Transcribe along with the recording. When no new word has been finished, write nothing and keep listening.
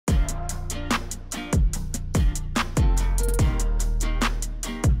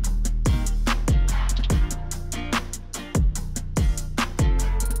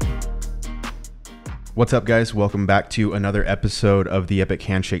What's up, guys? Welcome back to another episode of the Epic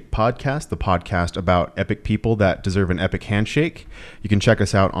Handshake podcast, the podcast about epic people that deserve an epic handshake. You can check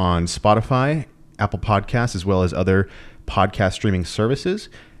us out on Spotify, Apple Podcasts, as well as other podcast streaming services.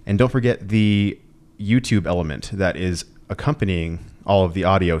 And don't forget the YouTube element that is accompanying all of the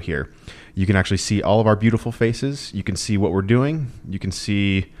audio here. You can actually see all of our beautiful faces. You can see what we're doing. You can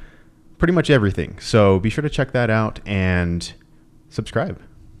see pretty much everything. So be sure to check that out and subscribe.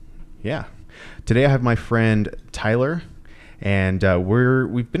 Yeah. Today I have my friend Tyler, and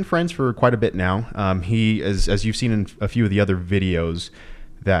we've been friends for quite a bit now. He, as you've seen in a few of the other videos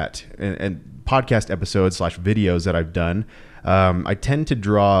and podcast episodes / videos that I've done, I tend to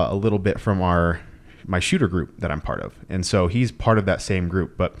draw a little bit from my shooter group that I'm part of, and so he's part of that same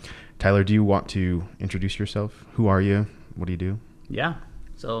group. But Tyler, do you want to introduce yourself? Who are you? What do you do? Yeah,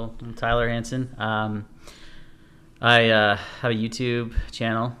 so I'm Tyler Hansen. I have a YouTube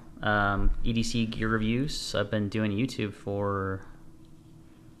channel. EDC gear reviews. I've been doing YouTube for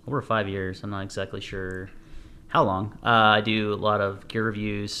over 5 years. I'm not exactly sure how long. I do a lot of gear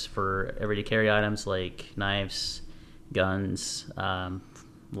reviews for everyday carry items like knives, guns,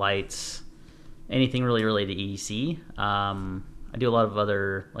 lights, anything really related to EDC. I do a lot of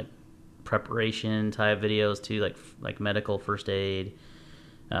other like preparation type videos too, like medical first aid,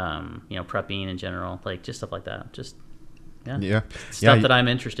 prepping in general, like just stuff like that. Stuff that I'm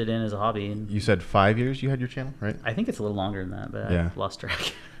interested in as a hobby. And you said 5 years you had your channel, right? I think it's a little longer than that, but I've lost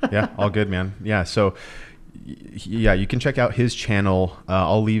track. Yeah, all good, man. Yeah, so yeah, you can check out his channel.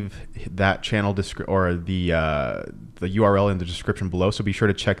 I'll leave that channel the URL in the description below, so be sure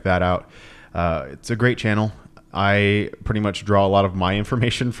to check that out. It's a great channel. I pretty much draw a lot of my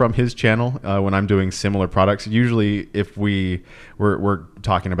information from his channel when I'm doing similar products. Usually, if we're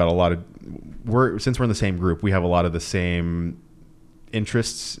talking about a lot of since we're in the same group, we have a lot of the same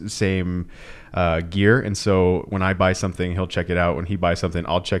interests, same gear, and so when I buy something, he'll check it out. When he buys something,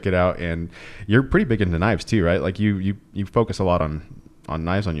 I'll check it out. And you're pretty big into knives too, right? Like you focus a lot on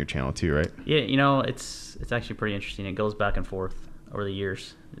knives on your channel too, right? Yeah, it's actually pretty interesting. It goes back and forth over the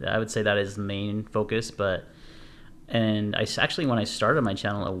years. I would say that is the main focus, and when I started my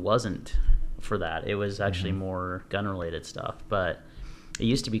channel, it wasn't for that. It was actually more gun related stuff, but it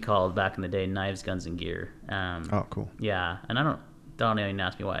used to be called back in the day Knives, Guns, and Gear. Oh, cool. Yeah, and don't even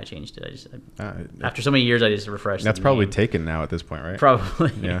ask me why I changed it. After so many years, I just refreshed. That's probably taken now at this point, right?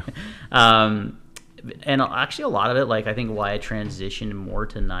 Probably. Yeah. And actually, a lot of it, like I think why I transitioned more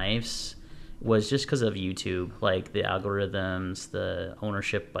to knives was just because of YouTube, like the algorithms, the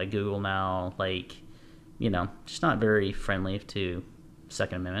ownership by Google now, just not very friendly to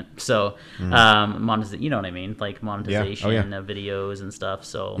Second Amendment. So, you know what I mean? Like monetization of videos and stuff.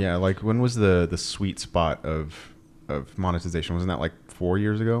 So yeah, like when was the sweet spot of monetization? Wasn't that like 4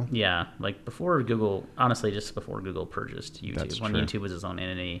 years ago? Yeah, like before Google, honestly, just before Google purchased YouTube. That's when true. YouTube was its own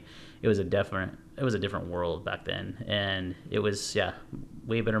entity, it was a different world back then, and it was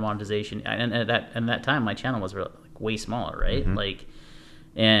way better monetization. And at that time, my channel was way smaller, right?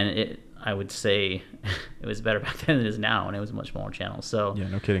 I would say it was better back then than it is now, and it was a much smaller channel. So yeah,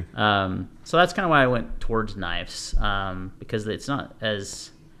 no kidding. So that's kind of why I went towards knives, because it's not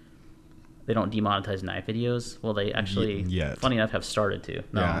as they don't demonetize knife videos. Well, they actually, funny enough, have started to.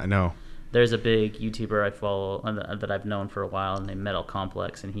 No. Yeah, I know. There's a big YouTuber I follow that I've known for a while named Metal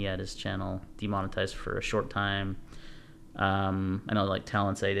Complex, and he had his channel demonetized for a short time. I know like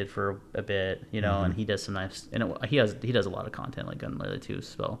Talents I did for a bit, and he does some nice, and he does a lot of content like gun related too,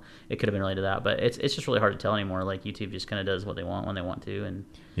 so it could have been related to that, but it's just really hard to tell anymore. Like YouTube just kind of does what they want when they want to, and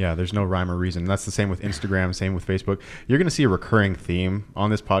yeah, there's no rhyme or reason. That's the same with Instagram, same with Facebook. You're going to see a recurring theme on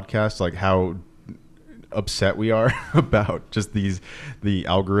this podcast, like how upset we are about just the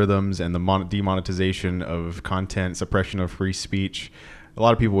algorithms and the demonetization of content, suppression of free speech. A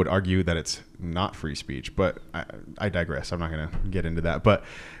lot of people would argue that it's not free speech, but I digress. I'm not going to get into that. But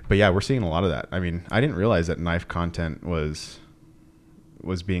yeah, we're seeing a lot of that. I mean, I didn't realize that knife content was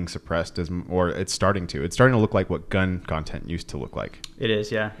being suppressed or it's starting to look like what gun content used to look like. It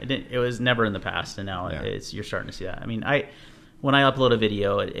is, yeah. It was never in the past, and now you're starting to see that. I mean, when I upload a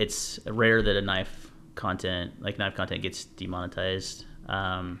video, it's rare that knife content gets demonetized.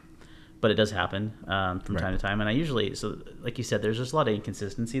 But it does happen from time to time. And I usually, so like you said, there's just a lot of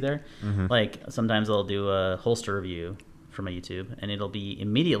inconsistency there. Like sometimes I'll do a holster review for my YouTube, and it'll be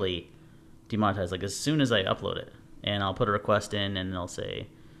immediately demonetized, like as soon as I upload it. And I'll put a request in, and they'll say,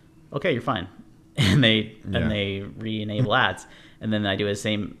 okay, you're fine. And they re-enable ads. And then I do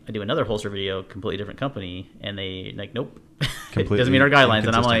another holster video, completely different company, and they like, nope, it doesn't meet our guidelines.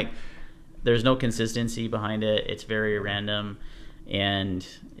 And I'm like, there's no consistency behind it. It's very random. And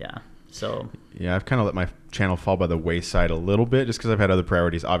yeah. So yeah, I've kind of let my channel fall by the wayside a little bit just because I've had other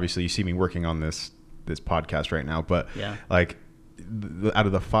priorities. Obviously, you see me working on this podcast right now, but yeah. like out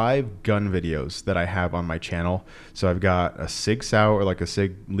of the 5 gun videos that I have on my channel, so I've got a Sig Sauer, or like a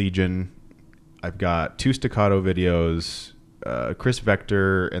Sig Legion. I've got 2 staccato videos, Chris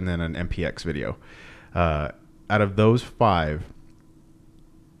Vector, and then an MPX video. Out of those 5,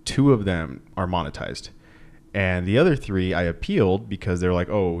 2 of them are monetized. And the other 3 I appealed because they're like,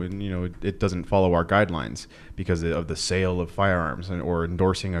 oh, and it doesn't follow our guidelines because of the sale of firearms or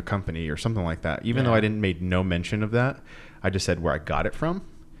endorsing a company or something like that. Even though I didn't make no mention of that, I just said where I got it from.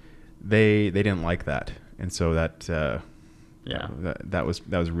 They didn't like that, and so that that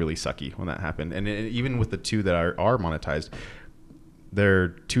was really sucky when that happened. And even with the 2 that are monetized, they're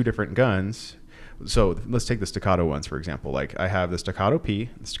 2 different guns. So let's take the staccato ones for example. Like I have the staccato P,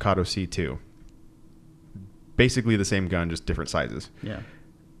 the staccato C2. Basically the same gun, just different sizes. Yeah.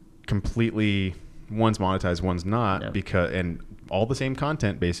 Completely, one's monetized, one's not, because and all the same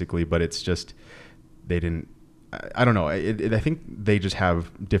content basically, but it's just they didn't. I don't know. I think they just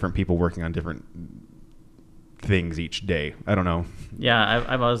have different people working on different things each day. I don't know. Yeah,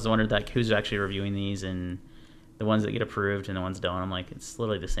 I've always wondered that who's actually reviewing these and the ones that get approved and the ones don't. I'm like, it's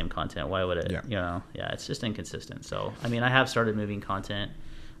literally the same content. Why would it? Yeah. It's just inconsistent. So I mean, I have started moving content.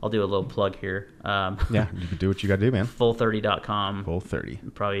 I'll do a little plug here. Yeah, you can do what you got to do, man. Full30.com. Full30.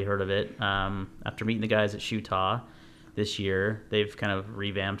 You've probably heard of it. After meeting the guys at Shootah this year, they've kind of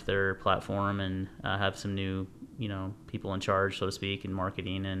revamped their platform and have some new, people in charge, so to speak, in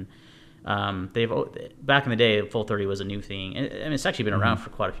marketing. And they've back in the day, Full30 was a new thing. And it's actually been around for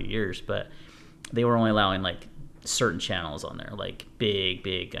quite a few years, but they were only allowing like certain channels on there, like big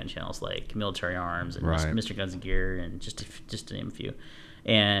gun channels, like Military Arms and Mr. Guns and Gear, and just to name a few.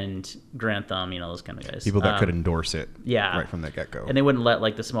 And Grand Thumb, those kind of guys. People that could endorse it right from the get-go. And they wouldn't let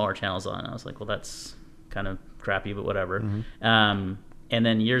like the smaller channels on. I was like, well, that's kind of crappy, but whatever. And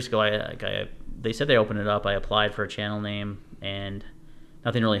then years ago, they said they opened it up. I applied for a channel name, and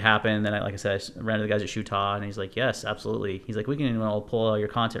nothing really happened. Then, like I said, I ran to the guys at Shootah, and he's like, yes, absolutely. He's like, we can pull all your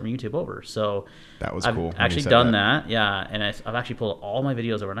content from YouTube over. So that was cool. I've actually done that. Yeah, and I've actually pulled all my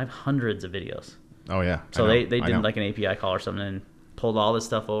videos over, and I have hundreds of videos. Oh, yeah. So they did like an API call or something and pulled all this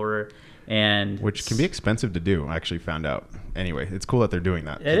stuff over, and which can be expensive to do. I actually found out. Anyway, it's cool that they're doing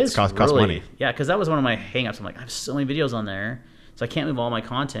that. It costs really, money. Yeah, because that was one of my hangups. I'm like, I have so many videos on there, so I can't move all my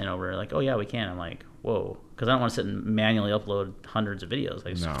content over. Like, oh yeah, we can. I'm like, whoa, because I don't want to sit and manually upload hundreds of videos.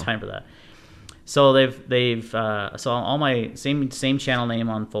 I just don't have time for that. So they've so all my same channel name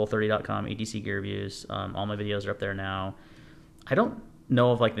on full30.com, EDC Gear Reviews. All my videos are up there now. I don't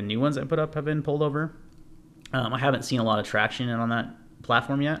know if like the new ones I put up have been pulled over. I haven't seen a lot of traction on that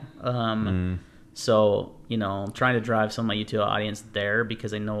platform yet. So, I'm trying to drive some of my YouTube audience there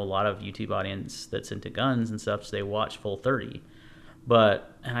because I know a lot of YouTube audience that's into guns and stuff, so they watch Full30.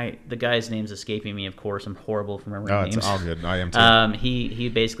 But the guy's name's escaping me, of course. I'm horrible for remembering names. It's all good. I am too. He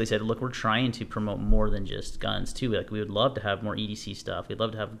basically said, look, we're trying to promote more than just guns, too. Like, we would love to have more EDC stuff. We'd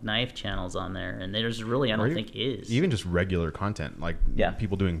love to have knife channels on there. And there's really, I don't think is. Even just regular content, like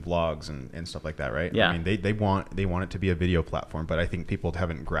people doing vlogs and stuff like that, right? Yeah. I mean, they want it to be a video platform, but I think people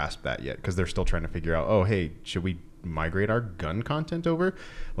haven't grasped that yet because they're still trying to figure out, oh, hey, should we migrate our gun content over,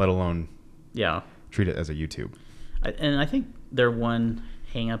 let alone treat it as a YouTube? I think their one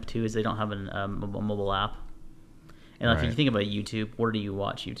hang up too is they don't have a mobile app. And if you think about YouTube, where do you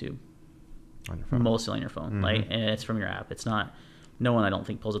watch YouTube? On your phone. Mostly on your phone, right? And it's from your app. It's not. No one, I don't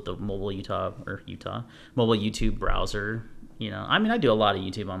think, pulls up the mobile mobile YouTube browser. I mean, I do a lot of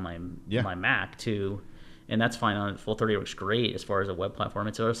YouTube on my Mac too, and that's fine. On Full30 works great as far as a web platform.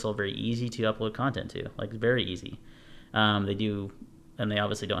 It's also very easy to upload content to, like very easy. They do. And they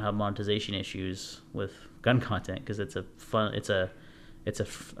obviously don't have monetization issues with gun content because it's a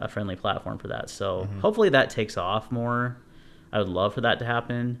friendly platform for that. So hopefully that takes off more. I would love for that to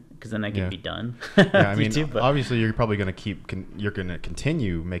happen because then I could be done. I mean, obviously you're probably going to you're going to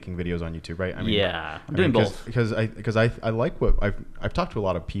continue making videos on YouTube, right? I mean, I'm doing both because I like what I've talked to a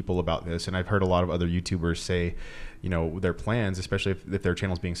lot of people about this, and I've heard a lot of other YouTubers say, their plans, especially if their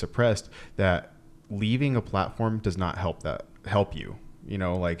channel's being suppressed, that leaving a platform does not help you.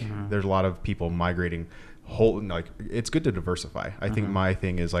 There's a lot of people migrating it's good to diversify. I think my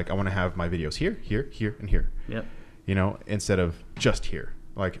thing is I want to have my videos here, and here. Yep. Instead of just here.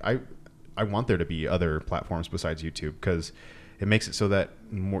 Like I want there to be other platforms besides YouTube because it makes it so that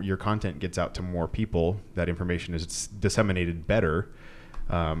your content gets out to more people, that information is disseminated better.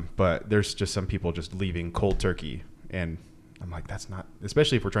 But there's just some people just leaving cold turkey, and I'm like, that's not,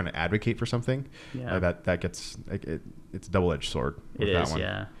 especially if we're trying to advocate for something. Yeah. That gets like it's a double-edged sword. It with that is, one.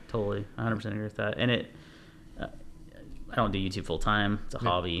 yeah, totally, 100% agree with that. And I don't do YouTube full time. It's a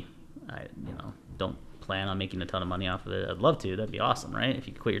hobby. I don't plan on making a ton of money off of it. I'd love to. That'd be awesome, right? If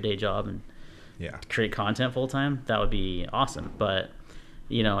you could quit your day job and create content full time, that would be awesome. But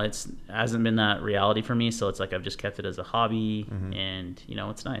it hasn't been that reality for me. So it's like I've just kept it as a hobby, and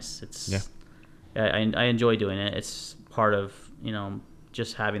it's nice. I enjoy doing it. It's part of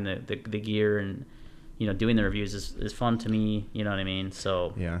just having the gear and doing the reviews is fun to me. You know what I mean?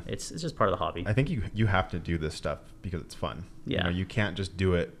 So it's just part of the hobby. I think you have to do this stuff because it's fun. Yeah. You can't just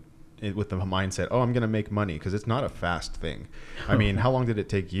do it with the mindset, oh, I'm going to make money, because it's not a fast thing. I mean, how long did it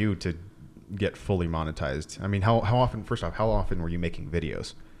take you to get fully monetized? I mean, how often? First off, how often were you making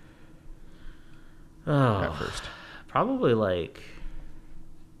videos? At first, probably like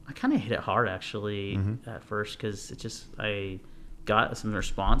I kind of hit it hard actually at first, because I got some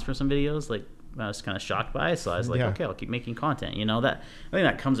response for some videos like I was kind of shocked by it, so I was like, okay, I'll keep making content. That I think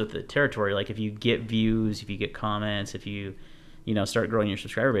that comes with the territory. Like if you get views, if you get comments, if you start growing your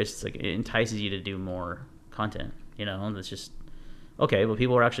subscriber base, it's like it entices you to do more content. And it's just okay. Well,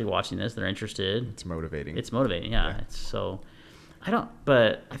 people are actually watching this; they're interested. It's motivating. Yeah.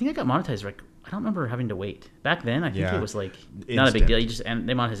 But I think I got monetized. Like I don't remember having to wait back then. I think it was like not a big deal. They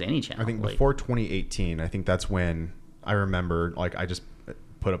monetize any channel. I think before 2018, I think that's when I remember like I just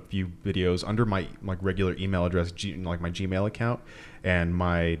put up a few videos under my like regular email address, like my Gmail account, and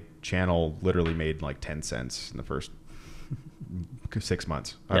my channel literally made like 10 cents in the first 6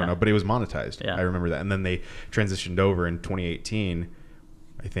 months. I don't know, but it was monetized. I remember that. And then they transitioned over in 2018,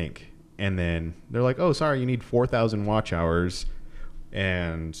 I think. And then they're like, oh, sorry, you need 4,000 watch hours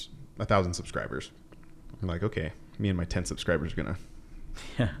and 1,000 subscribers. I'm like, okay, me and my 10 subscribers are going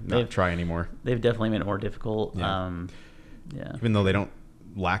to not try anymore. They've definitely made it more difficult. Even though they don't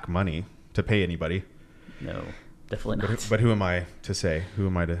lack money to pay anybody. No, definitely not. But who am I to say? Who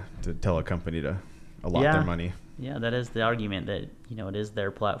am I to tell a company to allot their money? Yeah, that is the argument that, it is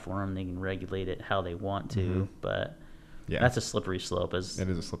their platform. They can regulate it how they want to, but that's a slippery slope. It is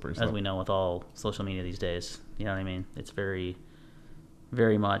a slippery slope. As we know with all social media these days. You know what I mean? It's very,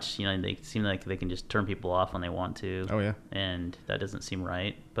 very much, they seem like they can just turn people off when they want to. Oh, yeah. And that doesn't seem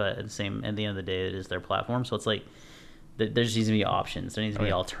right. But at the end of the day, it is their platform. So it's like, there just needs to be options. There needs to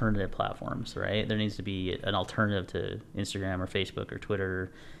be alternative platforms, right? There needs to be an alternative to Instagram or Facebook or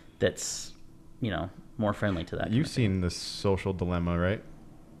Twitter that's, more friendly to that. You've seen The Social Dilemma, right?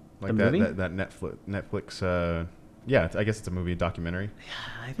 Like the movie? that Netflix. I guess it's a movie, documentary.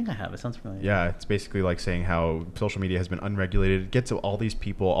 Yeah, I think I have. It sounds familiar. Yeah, it's basically like saying how social media has been unregulated. It gets to all these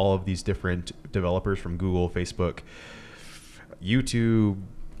people, all of these different developers from Google, Facebook, YouTube,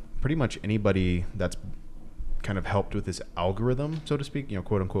 pretty much anybody that's kind of helped with this algorithm, so to speak,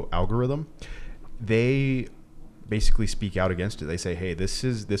 quote unquote algorithm. They basically speak out against it. They say, hey, this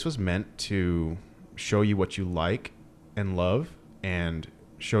was meant to show you what you like and love and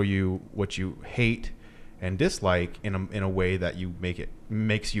show you what you hate and dislike in a way that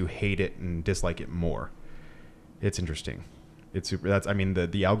makes you hate it and dislike it more. It's interesting. It's super.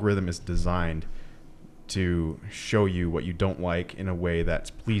 The algorithm is designed to show you what you don't like in a way that's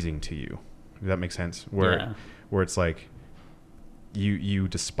pleasing to you. Does that make sense? Where it's like you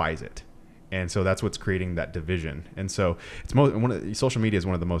despise it. And so that's what's creating that division. And so social media is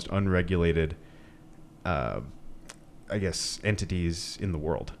one of the most unregulated, I guess, entities in the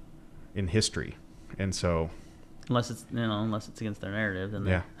world, in history. And so, unless it's against their narrative,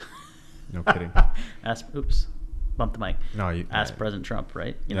 then no kidding. Bump the mic. No, ask President Trump,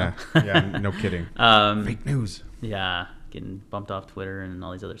 right? No kidding. Fake news. Yeah, getting bumped off Twitter and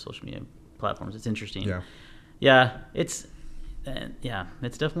all these other social media platforms. It's interesting. It's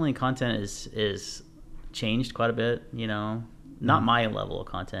definitely, content is changed quite a bit. Not my level of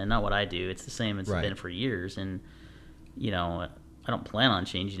content, not what I do. It's the same. It's been for years, and I don't plan on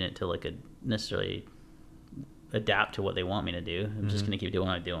changing it to like a necessarily adapt to what they want me to do. I'm just going to keep doing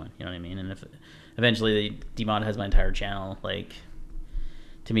what I'm doing. You know what I mean? And if eventually they demonetize my entire channel, like,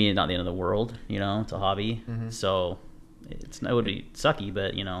 to me, it's not the end of the world. It's a hobby. So it would be sucky,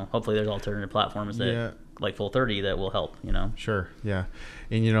 but hopefully there's alternative platforms that like Full 30 that will help. Sure. Yeah.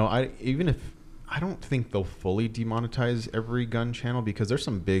 And I don't think they'll fully demonetize every gun channel, because there's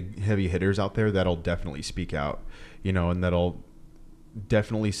some big heavy hitters out there that'll definitely speak out, and that'll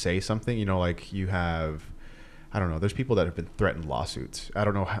definitely say something. Like you have, I don't know, there's people that have been threatened lawsuits. I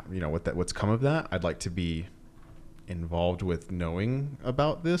don't know how, what's come of that. I'd like to be involved with knowing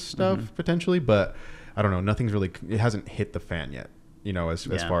about this stuff potentially, but I don't know. It hasn't hit the fan yet, as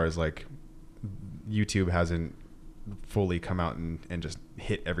far as like YouTube hasn't fully come out and just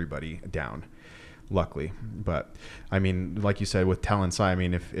hit everybody down, luckily. But I mean, like you said with Talon Sai, I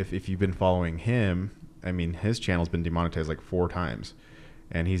mean, if you've been following him, I mean, his channel's been demonetized like 4 times,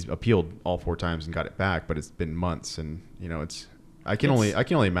 and he's appealed all 4 times and got it back, but it's been months. And you know, I can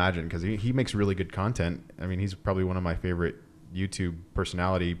only imagine, because he makes really good content. I mean, he's probably one of my favorite YouTube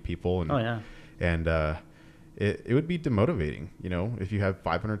personality people. And it would be demotivating, you know, if you have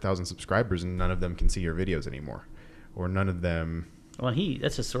 500,000 subscribers and none of them can see your videos anymore, or none of them. Well,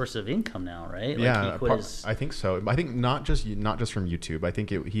 that's a source of income now, right? Like, yeah, I think so. I think not just from YouTube. I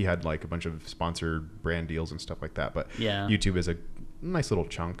think he had like a bunch of sponsored brand deals and stuff like that. But yeah, YouTube is a nice little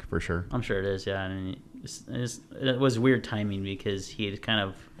chunk for sure. I'm sure it is. Yeah, and it was weird timing, because he had kind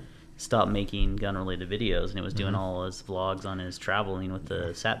of stopped making gun-related videos, and it was doing all his vlogs on his traveling with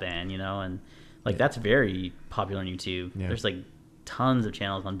the Satvan, you know, and like that's very popular on YouTube. Yeah. There's like tons of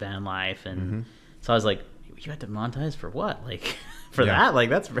channels on van life, and so I was like, you had to monetize for what? Like for that? Like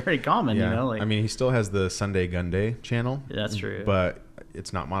that's very common, you know? Like, I mean, he still has the Sunday Gun Day channel. That's true. But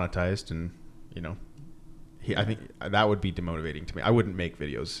it's not monetized, and you know, I think that would be demotivating to me. I wouldn't make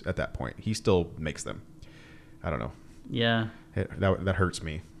videos at that point. He still makes them. I don't know. Yeah. That hurts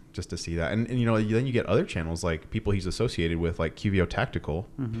me just to see that. And you know, then you get other channels like people he's associated with, like QVO Tactical,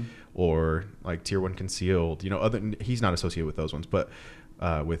 or like Tier 1 Concealed. You know, he's not associated with those ones, but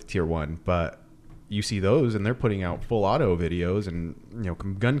with Tier 1. But you see those, and they're putting out full auto videos and, you know,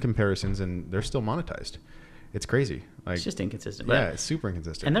 gun comparisons, and they're still monetized. It's crazy. Like, it's just inconsistent. Yeah, it's super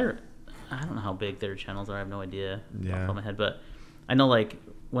inconsistent. And I don't know how big their channels are. I have no idea off the top of my head, but I know like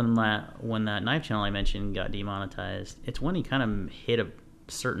when that knife channel I mentioned got demonetized, it's when he kind of hit a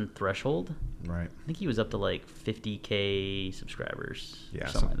certain threshold. Right. I think he was up to like 50K subscribers, or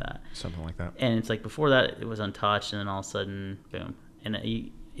something like that. Something like that. And it's like before that it was untouched, and then all of a sudden, boom. And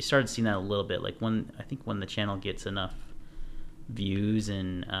you started seeing that a little bit, like when the channel gets enough views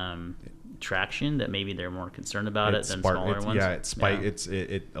and traction that maybe they're more concerned about it than smaller ones. Yeah,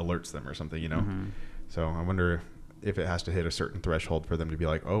 it alerts them or something, you know. So I wonder if it has to hit a certain threshold for them to be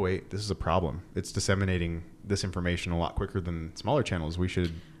like, oh wait, this is a problem. It's disseminating this information a lot quicker than smaller channels. We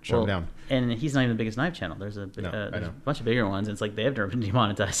should shut them down. And he's not even the biggest knife channel. There's a bunch of bigger ones. And it's like they have never been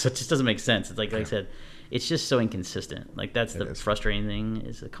demonetized, so it just doesn't make sense. It's like I said, it's just so inconsistent. Like that's the frustrating thing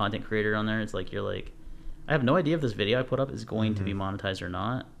is the content creator on there. It's like you're like, I have no idea if this video I put up is going to be monetized or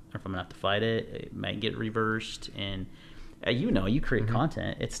not, or if I'm gonna have to fight it. It might get reversed. And you create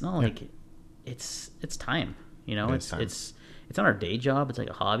content. It's not like it's time. You know, it's not our day job. It's like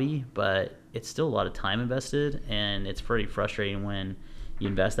a hobby, but it's still a lot of time invested, and it's pretty frustrating when you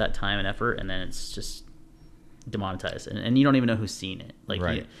invest that time and effort, and then it's just demonetized, and you don't even know who's seen it. Like,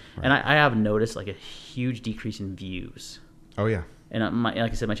 and I have noticed like a huge decrease in views. Oh yeah. And like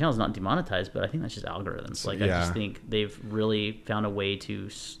I said, my channel is not demonetized, but I think that's just algorithms. Like I just think they've really found a way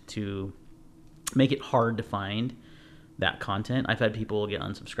to make it hard to find that content. I've had people get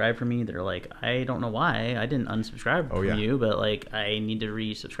unsubscribed from me. They're like, I don't know why I didn't unsubscribe from you, but like I need to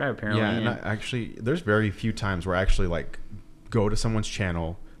resubscribe apparently. Yeah, and actually, there's very few times where I actually like go to someone's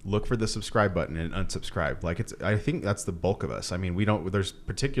channel, look for the subscribe button, and unsubscribe. Like I think that's the bulk of us. I mean, there's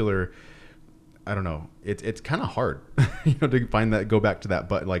particular. I don't know. It's kind of hard, to find that. Go back to that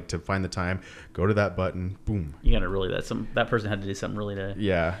button, like to find the time. Go to that button. Boom. You gotta really that person had to do something really to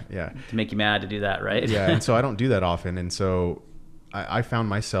to make you mad to do that, right? Yeah. And so I don't do that often, and so I found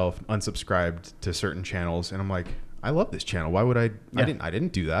myself unsubscribed to certain channels, and I'm like, I love this channel. Why would I? Yeah. I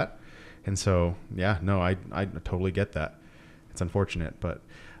didn't do that, and so I totally get that. It's unfortunate, but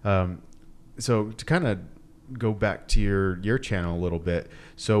so to kind of go back to your channel a little bit.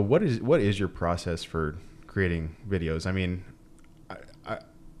 So what is your process for creating videos? I mean,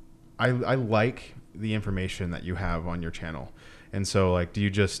 I like the information that you have on your channel. And so like, do you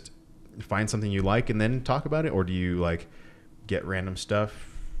just find something you like and then talk about it? Or do you like get random stuff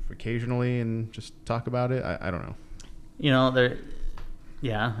occasionally and just talk about it? I don't know.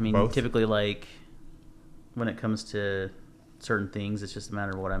 I mean, both? Typically like when it comes to certain things, it's just a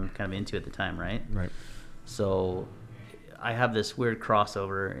matter of what I'm kind of into at the time. Right. Right. So I have this weird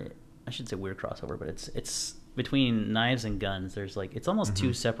crossover. I should say weird crossover, but it's between knives and guns. There's like, it's almost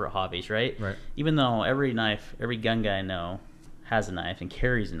two separate hobbies, right? Right. Even though every gun guy I know has a knife and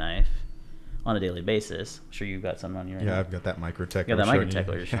carries a knife on a daily basis. I'm sure you've got something on you right now. Yeah, I've got that Microtech. Yeah, that Microtech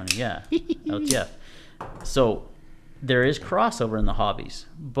you're showing you. Yeah. LTF. So there is crossover in the hobbies,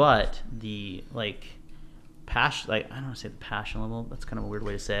 but the like passion, like I don't want to say the passion level, that's kind of a weird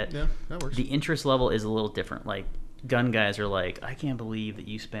way to say it. Yeah, that works. The interest level is a little different. Like gun guys are like, I can't believe that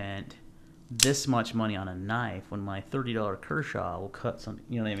you spent this much money on a knife when my $30 Kershaw will cut something.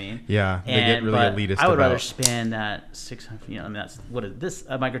 You know what I mean? Yeah, they get really elitist. I would rather spend that 600. You know, I mean, that's what is this?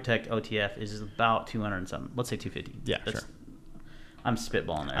 A Microtech OTF is about 200 and something. Let's say 250. Yeah, sure. I'm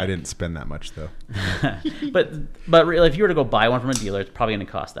spitballing there. I didn't spend that much though. but really, if you were to go buy one from a dealer, it's probably going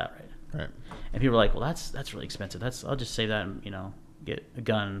to cost that, right? Right. And people are like, well, that's really expensive. I'll just save that and get a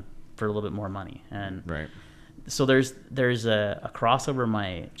gun for a little bit more money. And right. So there's a crossover in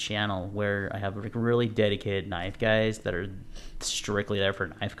my channel where I have like really dedicated knife guys that are strictly there for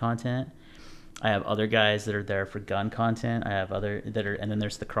knife content. I have other guys that are there for gun content. I have other that are, and then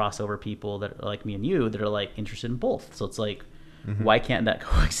there's the crossover people that are like me and you that are like interested in both. So it's like, why can't that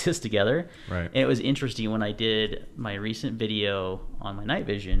coexist together? Right. And it was interesting when I did my recent video on my night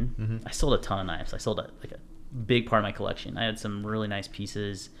vision. I sold a ton of knives. I sold like a big part of my collection. I had some really nice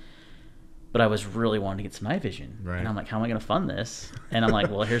pieces. But I was really wanting to get some night vision. Right. And I'm like, how am I going to fund this? And I'm like,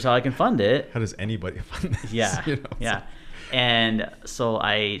 well, here's how I can fund it. How does anybody fund this? Yeah. Yeah. And so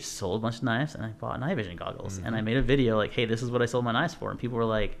I sold a bunch of knives and I bought night vision goggles. And I made a video like, hey, this is what I sold my knives for. And people were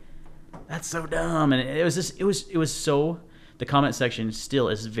like, that's so dumb. And it was just, it was so, the comment section still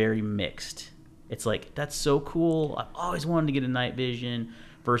is very mixed. It's like, that's so cool. I've always wanted to get a night vision.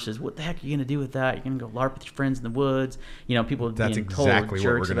 Versus, what the heck are you going to do with that? You're going to go LARP with your friends in the woods. People that's being exactly told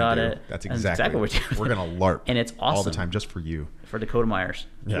jerks what we're about gonna it. do. That's exactly what we're going to LARP. And it's awesome. All the time, just for you. For Dakota Myers.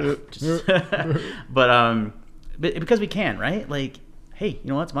 Yeah. but because we can, right? Like, hey, you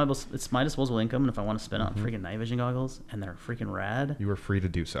know what? It's my disposable income, and if I want to spend on freaking night vision goggles, and they're freaking rad. You are free to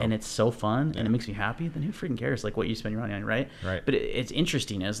do so. And it's so fun, and it makes me happy, then who freaking cares, like, what you spend your money on, right? Right. But it's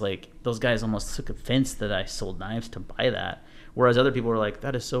interesting, is like, those guys almost took offense that I sold knives to buy that. Whereas other people were like,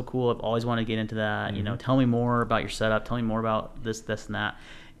 that is so cool. I've always wanted to get into that. Tell me more about your setup. Tell me more about this, and that.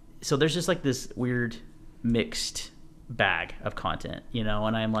 So there's just like this weird mixed bag of content, and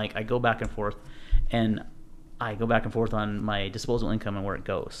I'm like, I go back and forth on my disposable income and where it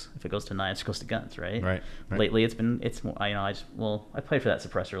goes. If it goes to knives, it goes to guns, right? Right. Lately, it's more, I played for that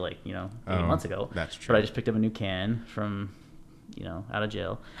suppressor like, 8 months ago. That's true. But I just picked up a new can from, out of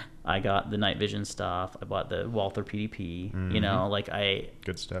jail. I got the night vision stuff. I bought the Walther PDP.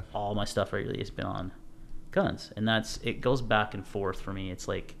 Good stuff. All my stuff really has been on guns, and it goes back and forth for me. It's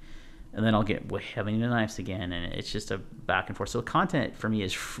like, and then I'll get heavy into knives again, and it's just a back and forth. So content for me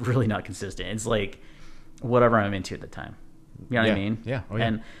is really not consistent. It's like whatever I'm into at the time. You know what I mean? Yeah. Oh, yeah.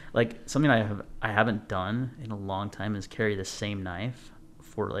 And like something I haven't done in a long time is carry the same knife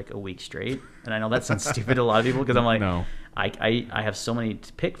for like a week straight. And I know that sounds stupid to a lot of people because I'm like, no. I have so many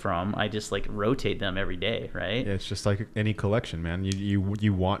to pick from. I just like rotate them every day, right? Yeah, it's just like any collection, man.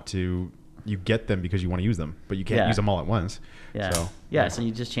 You want to, you get them because you want to use them, but you can't use them all at once. Yeah. So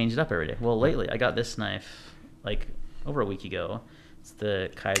you just change it up every day. Well, lately I got this knife like over a week ago. It's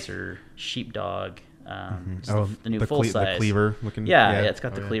the Kaiser Sheepdog. The new full size. The cleaver looking. Yeah, it's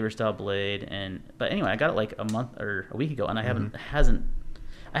got the cleaver style blade. But anyway, I got it like a month or a week ago, and I haven't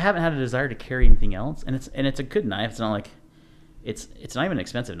had a desire to carry anything else. And it's a good knife. It's not like it's not even an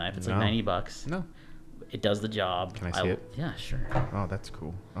expensive knife. It's like $90. No. It does the job. Can I see it? Yeah, sure. Oh, that's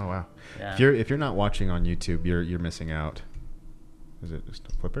cool. Oh, wow. Yeah. If you're not watching on YouTube, you're missing out. Is it just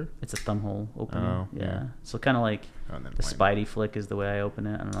a flipper? It's a thumb hole opener. Oh, yeah. So kind of like the Spidey flick is the way I open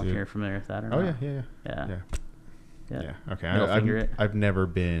it. I don't know if you're familiar with that or not. Oh, yeah. Yeah. Okay. I've never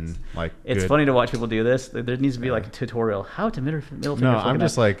been like. It's funny to watch people do this. There needs to be like a tutorial how to middle finger. No, I'm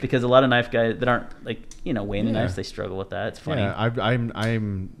just like, because a lot of knife guys that aren't like weighing the knives, they struggle with that. It's funny. Yeah,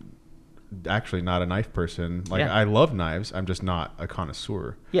 I'm actually not a knife person. Like I love knives. I'm just not a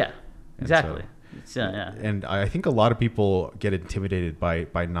connoisseur. Yeah, exactly. And I think a lot of people get intimidated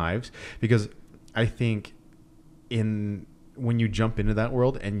by knives because I think when you jump into that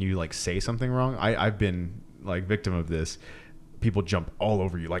world and you like say something wrong, I've been like victim of this. People jump all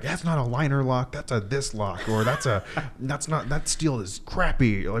over you like, that's not a liner lock, that's a this lock, or that steel is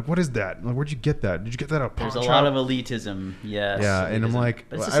crappy, like what is that, like where'd you get that, did you get that at There's a lot of elitism. Yes. Yeah. And I'm like,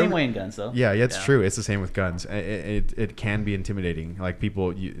 but it's the same way in guns though. Yeah, it's true. It's the same with guns. It can be intimidating. Like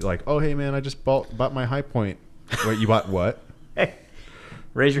people like, oh hey man, I just bought my High Point. Wait, you bought what? Hey,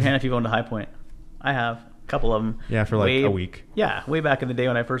 raise your hand if you go into High Point. I have a couple of them. Yeah, for like a week. Yeah, way back in the day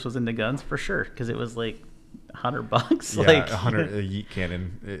when I first was into guns, for sure, because it was like $100. Yeah, like 100 a yeet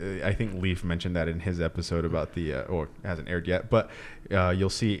cannon. I think Leaf mentioned that in his episode about the or hasn't aired yet, but you'll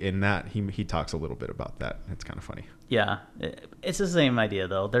see in that he talks a little bit about that. It's kind of funny. Yeah, it's the same idea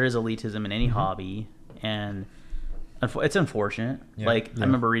though. There is elitism in any hobby, and it's unfortunate. I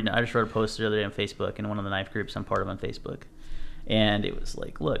remember I just wrote a post the other day on Facebook in one of the knife groups I'm part of on Facebook, and it was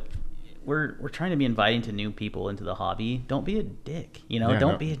like, look, we're trying to be inviting to new people into the hobby. Don't be a dick, Yeah,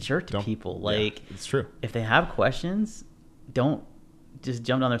 don't no, be a jerk to people. Like, it's true. if they have questions, don't just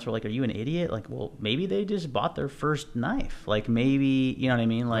jump down their throat like, are you an idiot? Like, well, maybe they just bought their first knife. Like, maybe, you know what I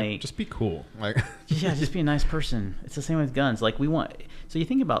mean? Like, just be cool. Like, yeah, just be a nice person. It's the same with guns. Like, so you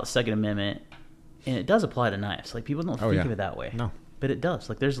think about the Second Amendment, and it does apply to knives. Like, people don't think of it that way. No. But it does.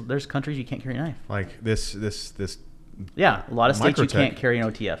 Like, there's countries you can't carry a knife. Like this. Yeah, a lot of states you Microtech. can't carry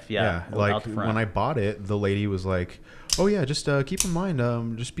an OTF. Yeah, like out the front. when I bought it, the lady was like, "Oh yeah, just keep in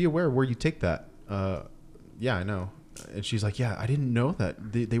mind, just be aware where you take that." Yeah, I know. And she's like, "Yeah, I didn't know that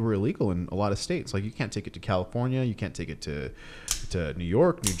they were illegal in a lot of states. Like, you can't take it to California, you can't take it to New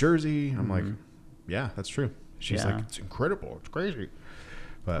York, New Jersey." I'm like, "Yeah, that's true." She's like, "It's incredible. It's crazy."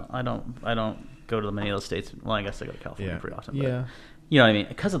 But I don't go to many of those states. Well, I guess I go to California pretty often. But, yeah. You know what I mean?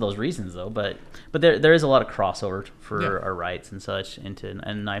 Because of those reasons, though. But there is a lot of crossover for our rights and such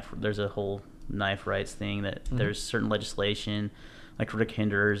and knife. There's a whole knife rights thing that there's certain legislation. Like Rick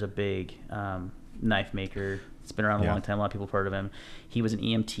Hinder is a big knife maker. It's been around a long time. A lot of people have heard of him. He was an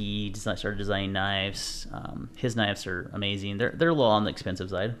EMT. Started designing knives. His knives are amazing. They're a little on the expensive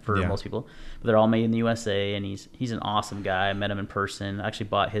side for most people, but they're all made in the USA. And he's an awesome guy. I met him in person. I actually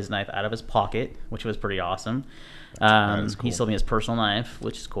bought his knife out of his pocket, which was pretty awesome. That is cool. He sold me his personal knife,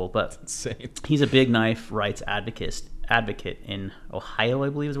 which is cool. But That's insane. He's a big knife rights advocate in Ohio, I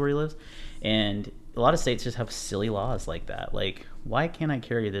believe, is where he lives. And a lot of states just have silly laws like that. Like, why can't I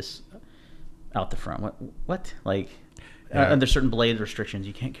carry this out the front? What? Like, and there's certain blade restrictions.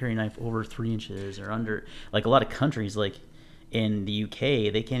 You can't carry a knife over 3 inches or under. Like, a lot of countries, like in the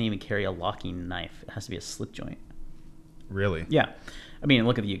UK, they can't even carry a locking knife. It has to be a slip joint. Really? Yeah. I mean,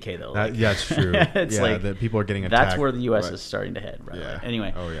 look at the UK though. Like, yeah, it's true. It's like the people are getting attacked. That's where the US is starting to head. Right. Yeah. Like,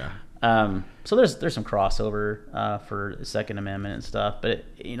 anyway. Oh yeah. So there's some crossover for the Second Amendment and stuff, but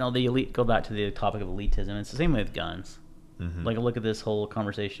the elite, go back to the topic of elitism. It's the same way with guns. Like, look at this whole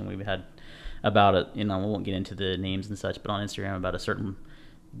conversation we've had about it. We won't get into the names and such, but on Instagram about a certain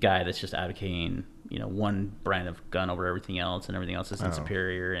guy that's just advocating one brand of gun over everything else, and everything else is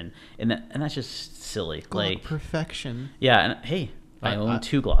superior, and that's just silly. Glock like perfection. Yeah, and hey, I own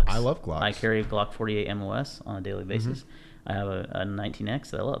 2 Glocks. I love Glocks. I carry a Glock 48 MOS on a daily basis. I have a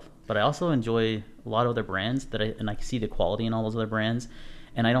 19X that I love, but I also enjoy a lot of other brands and I see the quality in all those other brands,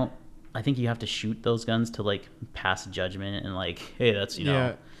 and I think you have to shoot those guns to like pass judgment and like, hey, that's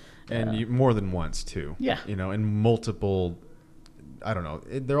and more than once too. Yeah, in multiple. I don't know.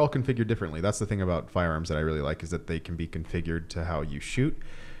 They're all configured differently. That's the thing about firearms that I really like, is that they can be configured to how you shoot.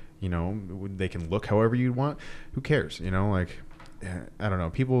 They can look however you want. Who cares? Like, I don't know.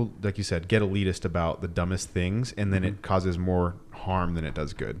 People, like you said, get elitist about the dumbest things, and then it causes more harm than it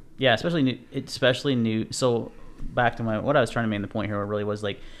does good. Yeah, especially new. So back to what I was trying to make the point here really was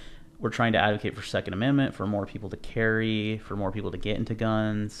like, we're trying to advocate for Second Amendment, for more people to carry, for more people to get into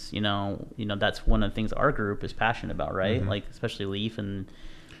guns. That's one of the things our group is passionate about, right? Like, especially Leaf and,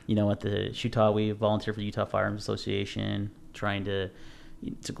 at the Utah, we volunteer for the Utah Firearms Association, trying to,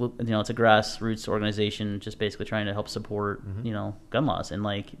 it's a grassroots organization, just basically trying to help support, gun laws. And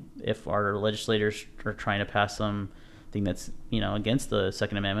like, if our legislators are trying to pass something that's, against the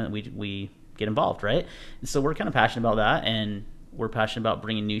Second Amendment, we get involved, right? And so we're kind of passionate about that, and we're passionate about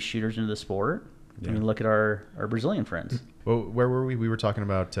bringing new shooters into the sport. I mean, look at our Brazilian friends. Well, where were we? We were talking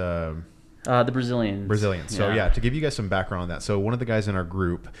about the Brazilians. Brazilians. So to give you guys some background on that. So one of the guys in our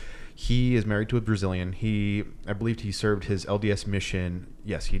group, he is married to a Brazilian. I believed he served his LDS mission.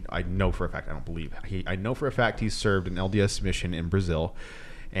 Yes, I know for a fact. I don't believe. I know for a fact he served an LDS mission in Brazil,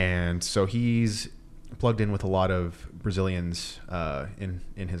 and so he's plugged in with a lot of Brazilians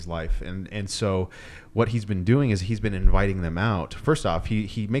in his life, and so what he's been doing is he's been inviting them out. First off,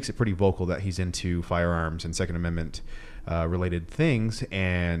 he makes it pretty vocal that he's into firearms and Second Amendment related things,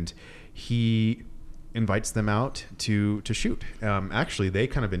 and he invites them out to shoot. Actually, they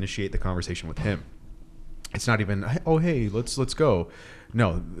kind of initiate the conversation with him. It's not even, oh hey, let's go.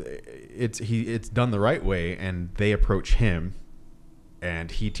 No, it's done the right way, and they approach him.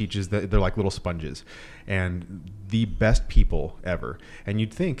 And he teaches they're like little sponges, and the best people ever. And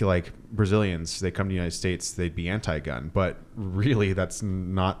you'd think like Brazilians, they come to the United States, they'd be anti-gun, but really that's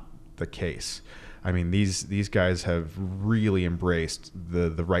not the case. I mean, these guys have really embraced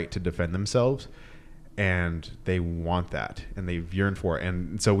the right to defend themselves, and they want that, and they've yearned for it.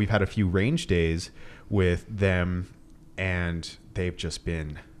 And so we've had a few range days with them, and they've just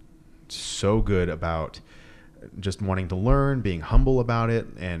been so good about just wanting to learn, being humble about it.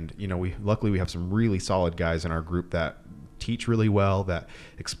 And luckily we have some really solid guys in our group that teach really well, that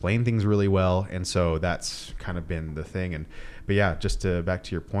explain things really well, and so that's kind of been the thing. But yeah, just back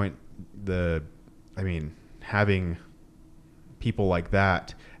to your point, having people like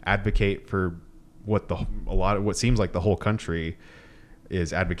that advocate for what seems like the whole country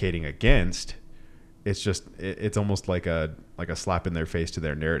is advocating against, it's almost like a slap in their face to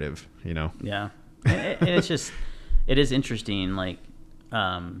their narrative, you know? Yeah. And it's just, it is interesting. Like,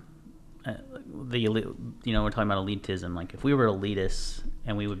 we're talking about elitism. Like, if we were elitists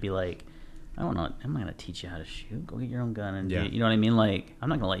and we would be like, I don't know, I'm not going to teach you how to shoot. Go get your own gun. And you know what I mean? Like, I'm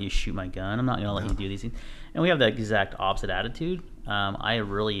not going to let you shoot my gun. I'm not going to let you do these things. And we have the exact opposite attitude. I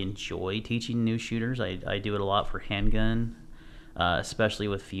really enjoy teaching new shooters. I do it a lot for handgun, especially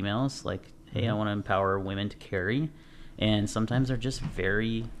with females. Like, hey, I want to empower women to carry. And sometimes they're just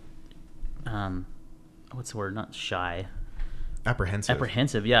very, what's the word? Not shy.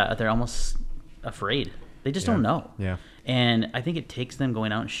 Apprehensive, yeah. They're almost afraid. They just don't know. Yeah. And I think it takes them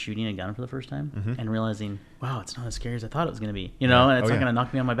going out and shooting a gun for the first time and realizing, wow, it's not as scary as I thought it was going to be. You know, and it's not going to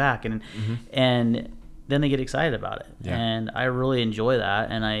knock me on my back. And then they get excited about it. Yeah. And I really enjoy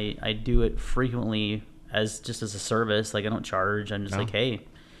that. And I do it frequently as a service. Like, I don't charge. I'm just like, hey,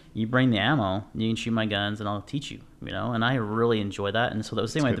 you bring the ammo, you can shoot my guns, and I'll teach you. You know, and I really enjoy that. And so that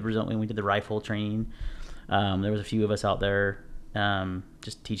was the same way when we did the rifle training. There was a few of us out there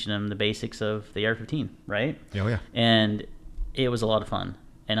just teaching them the basics of the AR-15, right? Oh, yeah. And it was a lot of fun.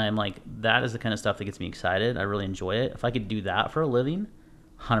 And I'm like, that is the kind of stuff that gets me excited. I really enjoy it. If I could do that for a living,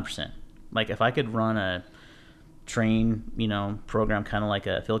 100%. Like, if I could run a train, program kind of like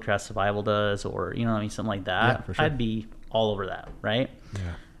a Fieldcraft Survival does, or, something like that, for sure. I'd be all over that, right?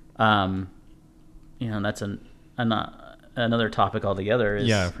 Yeah. That's another topic altogether.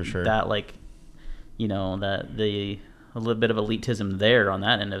 Is for sure. That, like, a little bit of elitism there on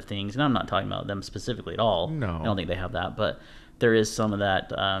that end of things. And I'm not talking about them specifically at all. No. I don't think they have that. But there is some of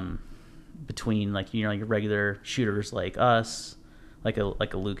that between, like, your regular shooters like us, like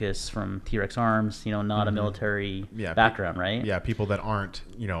a Lucas from T-Rex Arms, not a military background, right? Yeah, people that aren't,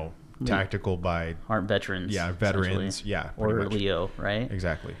 tactical aren't veterans. Yeah, veterans. Yeah, or much. Leo, right?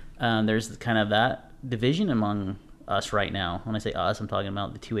 Exactly. There's kind of that division among us right now. When I say us, I'm talking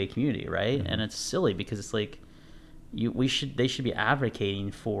about the 2A community, right? And it's silly because it's like they should be advocating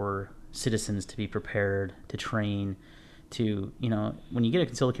for citizens to be prepared, to train, to, when you get a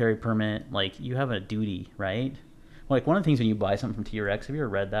concealed carry permit, like, you have a duty, right? Like, one of the things when you buy something from T-Rex, have you ever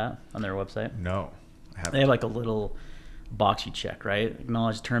read that on their website? No, I haven't. They have like a little box you check, right?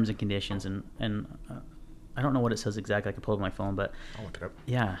 Acknowledge terms and conditions, and I don't know what it says exactly. I can pull up my phone, but I'll look it up.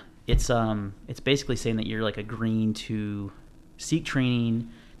 Yeah, it's basically saying that you're, like, agreeing to seek training,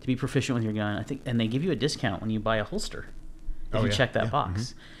 to be proficient with your gun. I think, and they give you a discount when you buy a holster if you check that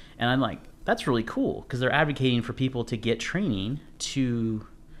box. And I'm like, that's really cool, because they're advocating for people to get training to, you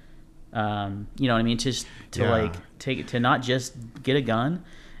know what I mean, like to not just get a gun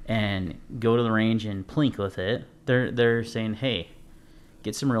and go to the range and plink with it. They're saying, hey,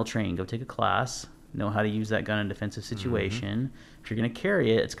 get some real training. Go take a class. Know how to use that gun in a defensive situation. If you're going to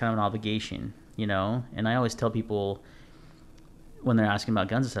carry it, it's kind of an obligation, And I always tell people when they're asking about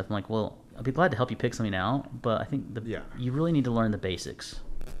guns and stuff, I'm like, well, I'll be glad to help you pick something out, but I think you really need to learn the basics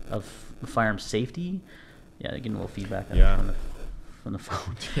of firearm safety. Yeah, getting a little feedback from the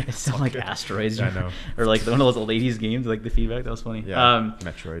phone. It sounds like asteroids. I know. Or like one of those old 80s games, like the feedback. That was funny. Yeah,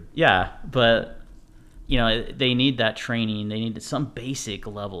 Metroid. Yeah, but, they need that training. They need some basic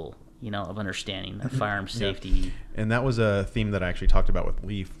level, of understanding that firearm safety. Yeah. And that was a theme that I actually talked about with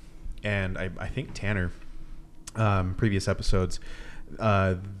Leaf. And I think Tanner, previous episodes,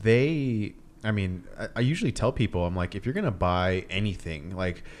 I usually tell people, I'm like, if you're going to buy anything,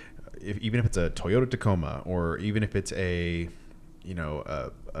 like even if it's a Toyota Tacoma, or even if it's a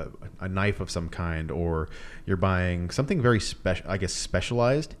knife of some kind, or you're buying something very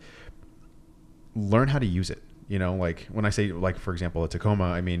specialized, learn how to use it. Like when I say, like, for example, a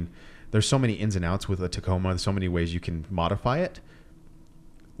Tacoma, there's so many ins and outs with a Tacoma. There's so many ways you can modify it.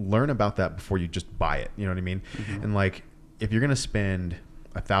 Learn about that before you just buy it. You know what I mean? And like, if you're going to spend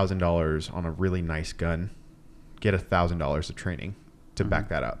 $1,000 on a really nice gun, get $1,000 of training to back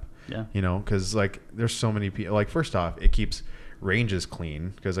that up. Yeah. Because like, there's so many people. Like, first off, it keeps ranges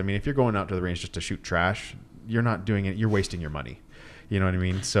clean. Because if you're going out to the range just to shoot trash, you're not doing it. You're wasting your money. You know what I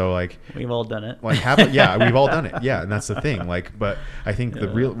mean? So like, we've all done it. Like, we've all done it. Yeah, and that's the thing. Like, but I think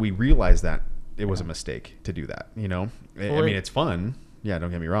we realized that it was a mistake to do that. It's fun. Yeah,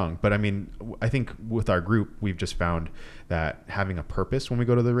 don't get me wrong. But I think with our group, we've just found that having a purpose when we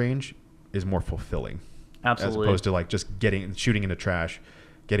go to the range is more fulfilling. Absolutely. As opposed to like just shooting into trash,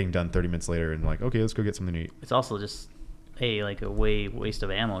 getting done 30 minutes later and like, okay, let's go get something to eat. It's also just, like a waste of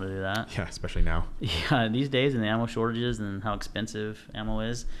ammo to do that. Yeah, especially now. Yeah, these days, and the ammo shortages and how expensive ammo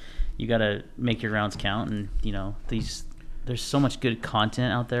is, you got to make your rounds count. And, you know, there's so much good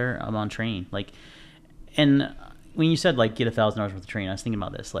content out there on training. Like, and when you said, like, get 1,000 hours worth of training, I was thinking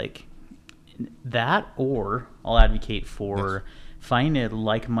about this. Like, that, or I'll advocate for finding a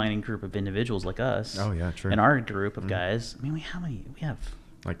like-minded group of individuals like us. Oh, yeah, true. In our group of guys. I mean, we have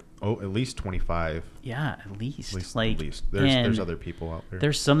like, at least 25. Yeah, at least. At least. There's other people out there.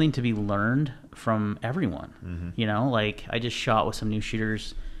 There's something to be learned from everyone. Mm-hmm. You know, like, I just shot with some new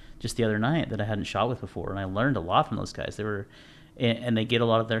shooters just the other night that I hadn't shot with before, and I learned a lot from those guys. And they get a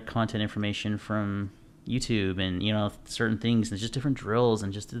lot of their content information from YouTube and, you know, certain things, and just different drills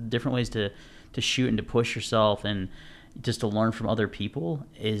and just different ways to shoot and to push yourself, and just to learn from other people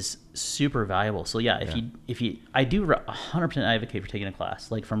is super valuable. So yeah, if you I do 100% advocate for taking a class,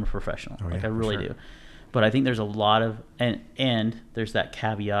 like, from a professional. I really do. But I think there's a lot of, and there's that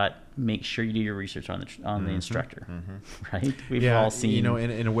caveat, make sure you do your research on the instructor, right? We've all seen, you know,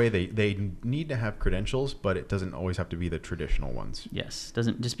 in a way they need to have credentials, but it doesn't always have to be the traditional ones. Yes.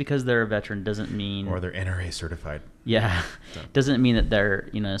 Just because they're a veteran doesn't mean, or they're NRA certified. Yeah. Doesn't mean that they're,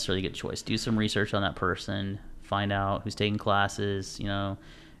 you know, necessarily a good choice. Do some research on that person, find out who's taking classes, you know,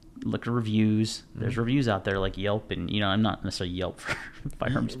 look at reviews. There's reviews out there like Yelp, and, you know, I'm not necessarily Yelp for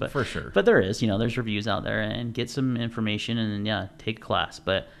firearms, but for sure. But there is, you know, there's reviews out there, and get some information, and then take a class.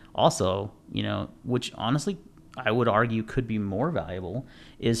 But also, you know, which honestly I would argue could be more valuable,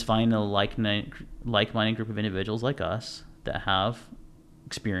 is find a like-minded group of individuals like us that have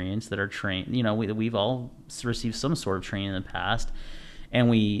experience, that are trained. You know, we've all received some sort of training in the past, and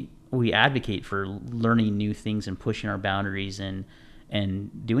we advocate for learning new things and pushing our boundaries and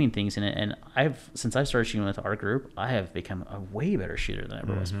doing things in it. And since I've started shooting with our group, I have become a way better shooter than I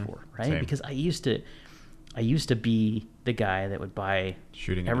ever was before, right? Same. Because I used to be the guy that would buy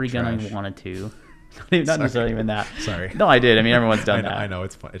shooting every gun I wanted to. Not necessarily even that. Sorry. No, I did. I mean, everyone's done that. I know,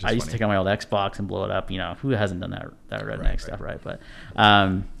 it's fun. It's just I used to take on my old Xbox and blow it up. You know, who hasn't done that redneck stuff, right? But,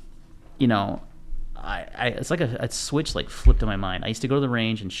 you know, it's like a switch like flipped in my mind. I used to go to the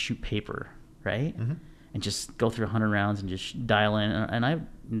range and shoot paper, right? And just go through 100 rounds and just dial in. And I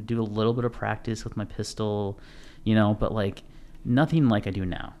do a little bit of practice with my pistol, you know, but, like, nothing like I do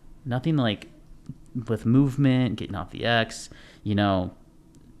now. Nothing like with movement, getting off the X, you know,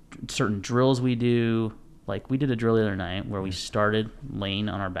 certain drills we do. Like, we did a drill the other night where we started laying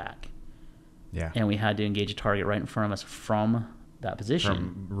on our back. Yeah. And we had to engage a target right in front of us from that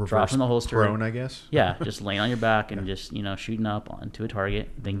position, dropping the holster, prone, I guess. Yeah, just laying on your back and just, you know, shooting up onto a target,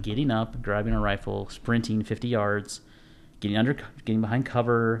 then getting up, grabbing a rifle, sprinting 50 yards, getting behind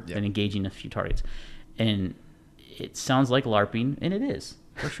cover, then engaging a few targets. And it sounds like LARPing, and it is.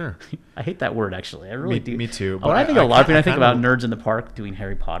 For sure. I hate that word, actually. I really do. Me too. When I think of LARPing, I think about nerds in the park doing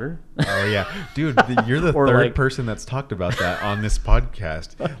Harry Potter. Oh, yeah. Dude, you're the third person that's talked about that on this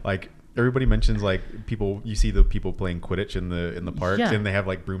podcast. Like, everybody mentions, like, people, you see the people playing Quidditch in the parks, and they have,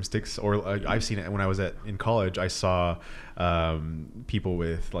 like, broomsticks. Or I've seen it when I was in college. I saw people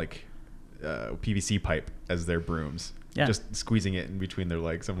with, like, PVC pipe as their brooms. Yeah. Just squeezing it in between their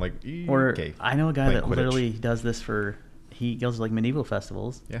legs. I'm like, okay. I know a guy that literally does this he goes to, like, medieval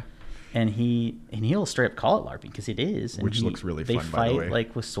festivals. Yeah. And he'll straight up call it LARPing, because it is. And which looks really fun, by the way. They fight,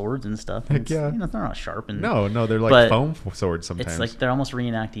 like, with swords and stuff. And yeah. You know, they're not sharp. No, they're like foam swords sometimes. It's like they're almost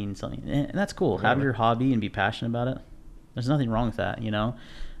reenacting something. And that's cool. Have your hobby and be passionate about it. There's nothing wrong with that, you know.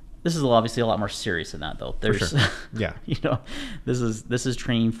 This is obviously a lot more serious than that, though. For sure. Yeah. You know, this is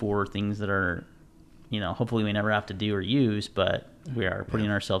training for things that are, you know, hopefully we never have to do or use, but we are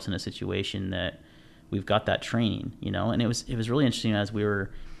putting ourselves in a situation that we've got that training, you know. And it was really interesting as we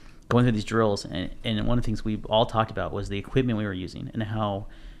were going through these drills, and one of the things we all talked about was the equipment we were using, and how,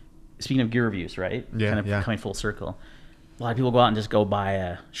 speaking of gear reviews, right? Yeah, kind of coming full circle. A lot of people go out and just go buy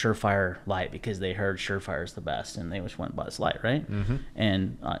a Surefire light because they heard Surefire is the best, and they just went and bought this light, right?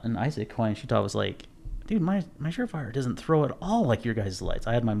 And Isaac Hawaiian Shootaw was like, dude, my Surefire doesn't throw at all like your guys' lights.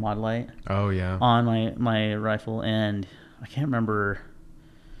 I had my mod light on my rifle, and I can't remember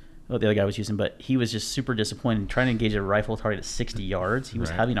what the other guy was using, but he was just super disappointed. Trying to engage a rifle target at 60 yards, he was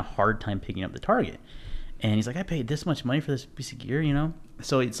having a hard time picking up the target. And he's like, I paid this much money for this piece of gear, you know?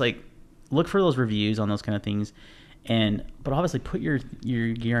 So it's like, look for those reviews on those kind of things. But obviously put your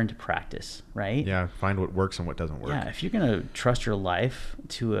gear into practice, right? Yeah, find what works and what doesn't work. Yeah, if you're going to trust your life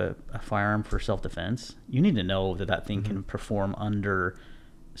to a firearm for self-defense, you need to know that thing can perform under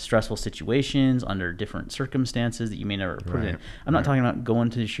stressful situations, under different circumstances that you may never put it in. I'm not talking about going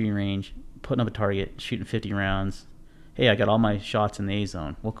to the shooting range, putting up a target, shooting 50 rounds. Hey, I got all my shots in the A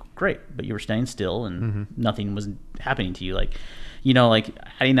zone. Well, great, but you were staying still and nothing was happening to you. Like, you know, like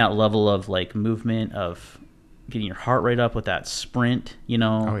adding that level of, like, movement, of getting your heart rate up with that sprint, you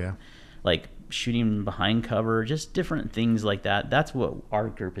know. Oh yeah. Like shooting behind cover, just different things like that. That's what our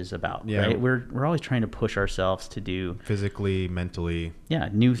group is about, right? We're always trying to push ourselves to do physically, mentally. Yeah,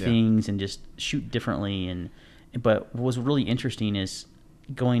 new things and just shoot differently. But what was really interesting is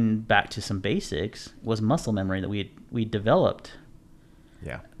going back to some basics was muscle memory that we developed.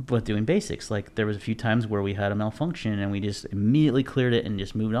 Yeah. With doing basics. Like there was a few times where we had a malfunction and we just immediately cleared it and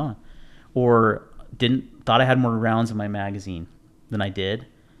just moved on. Or thought I had more rounds in my magazine than I did.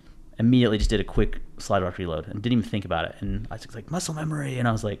 Immediately just did a quick slide lock reload and didn't even think about it. And I was like, muscle memory. And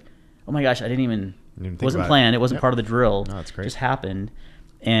I was like, oh my gosh, I didn't even it wasn't planned. It wasn't part of the drill. No, that's great. It just happened.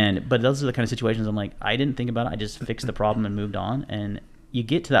 But those are the kind of situations I'm like, I didn't think about it. I just fixed the problem and moved on. And you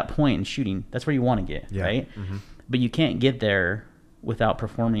get to that point in shooting. That's where you want to get, right? Mm-hmm. But you can't get there without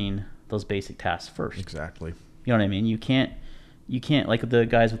performing those basic tasks first. Exactly. You know what I mean? You can't like the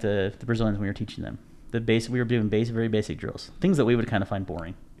guys with the Brazilians when we were teaching them. We were doing very basic drills. Things that we would kind of find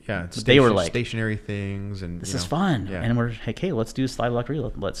boring. Yeah, they were like stationary things, and this is fun. Yeah. And we're like, hey, let's do a slide lock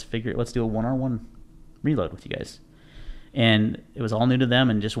reload. Let's do a 1R1 reload with you guys. And it was all new to them,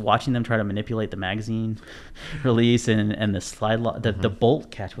 and just watching them try to manipulate the magazine release and the slide lock, the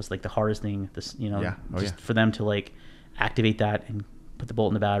bolt catch was like the hardest thing. For them to like activate that and put the bolt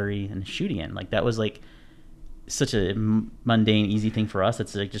in the battery and shoot again. Like that was like such a mundane, easy thing for us.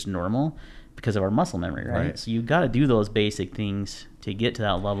 It's like just normal because of our muscle memory, right? So you got to do those basic things to get to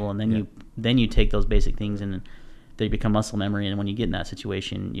that level, and then you take those basic things and they become muscle memory. And when you get in that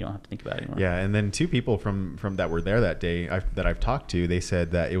situation, you don't have to think about it anymore. Yeah, and then two people from that were there that day that I've talked to, they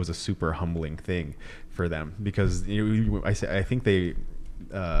said that it was a super humbling thing for them because I think they.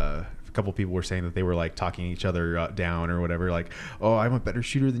 A couple people were saying that they were like talking each other down or whatever, like, oh, I'm a better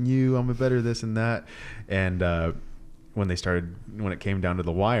shooter than you, I'm a better this and that. And when it came down to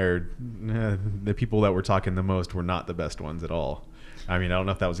the wire, the people that were talking the most were not the best ones at all. I mean, I don't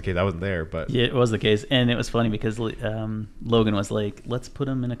know if that was the case. I wasn't there, but yeah, it was the case. And it was funny because Logan was like, let's put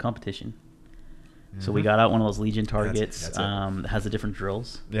them in a competition. So we got out one of those Legion targets that has the different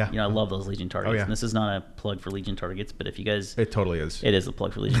drills. Yeah. I love those Legion targets. Oh, yeah. And this is not a plug for Legion targets, but if you guys... It totally is. It is a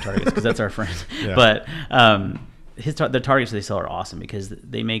plug for Legion targets because that's our friend. Yeah. But the targets they sell are awesome because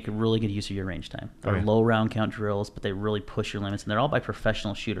they make really good use of your range time. They're low round count drills, but they really push your limits. And they're all by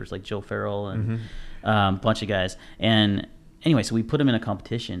professional shooters like Joe Farrell and a bunch of guys. And anyway, so we put them in a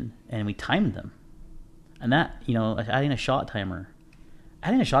competition and we timed them. And that, adding a shot timer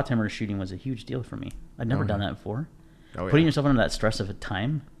to shooting was a huge deal for me. I'd never done that before. Putting yourself under that stress of a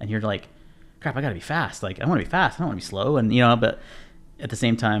time, and you're like, crap, I got to be fast. Like, I want to be fast. I don't want to be slow. And, but at the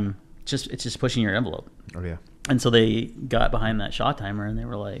same time, it's just pushing your envelope. Oh, yeah. And so they got behind that shot timer, and they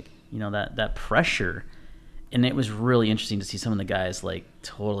were like, that pressure. And it was really interesting to see some of the guys, like,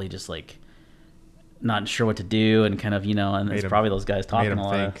 totally just, like, not sure what to do and kind of, and it's probably those guys talking a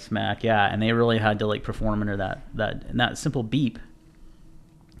lot of smack. Yeah, and they really had to, like, perform under that simple beep.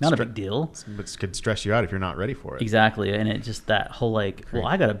 Not a big deal. But it could stress you out if you're not ready for it. Exactly. And it just that whole I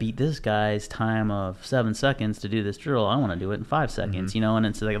got to beat this guy's time of 7 seconds to do this drill. I want to do it in 5 seconds, and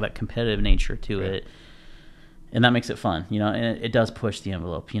it's like that competitive nature to it. And that makes it fun, and it does push the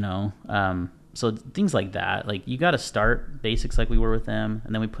envelope, So things like that, like you got to start basics like we were with them.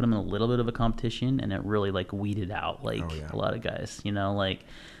 And then we put them in a little bit of a competition and it really like weeded out a lot of guys,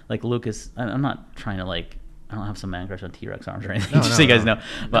 like Lucas. I'm not trying to I don't have some man crush on T-Rex arms or anything, so you guys know.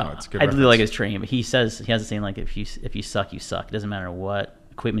 But I really like his training. But he has a saying like, if you suck, you suck. It doesn't matter what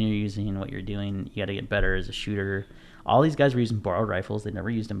equipment you're using, what you're doing. You got to get better as a shooter. All these guys were using borrowed rifles. They never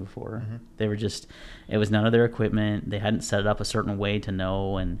used them before. They were it was none of their equipment. They hadn't set it up a certain way to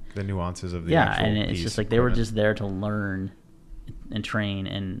know and the nuances of the actual and it's just like they were just there to learn and train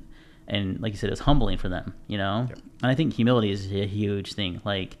and like you said, it was humbling for them, And I think humility is a huge thing.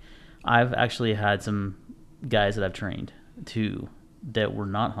 Like I've actually had some guys that I've trained too that were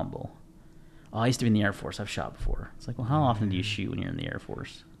not humble. Oh, I used to be in the Air Force. I've shot before. It's like, well, how often do you shoot when you're in the Air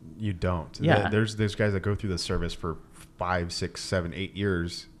Force? You don't. Yeah. There's guys that go through the service for 5, 6, 7, 8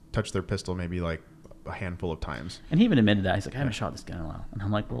 years, touch their pistol maybe like a handful of times. And he even admitted that. He's like, I haven't shot this guy in a while. And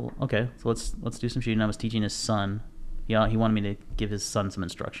I'm like, well, okay, so let's do some shooting. I was teaching his son. He wanted me to give his son some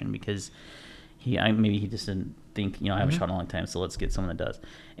instruction because maybe he just didn't think, I haven't shot in a long time, so let's get someone that does.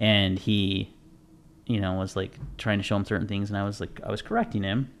 And he was like trying to show him certain things, and I was correcting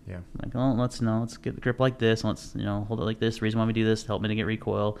him. Yeah. Like, oh, let's get the grip like this, let's hold it like this. The reason why we do this to help mitigate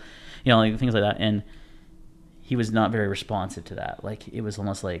recoil, like things like that. And he was not very responsive to that. Like it was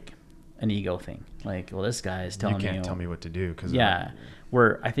almost like an ego thing. Like, well, this guy is telling me. You can't tell me what to do. Yeah.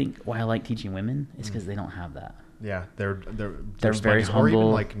 Where I think why I like teaching women is because they don't have that. Yeah, they're very sponges. humble. Or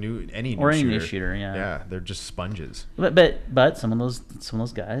even like any new shooter. Yeah. Yeah, they're just sponges. But some of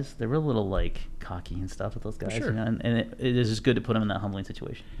those guys, they were a little like cocky and stuff with those guys. Sure. You know? And it is just good to put them in that humbling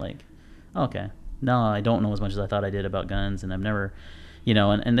situation. Like, okay, no, I don't know as much as I thought I did about guns, and I've never,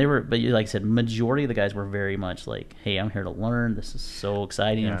 and they were, but like I said, majority of the guys were very much like, hey, I'm here to learn. This is so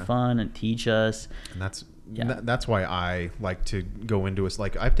exciting and fun, and teach us. And that's why I like to go into it.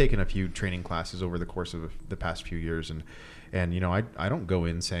 Like, I've taken a few training classes over the course of the past few years, and I don't go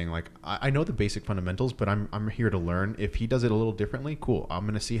in saying like I know the basic fundamentals, but I'm here to learn. If he does it a little differently, cool. I'm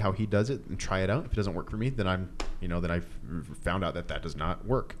gonna see how he does it and try it out. If it doesn't work for me, then then I've found out that does not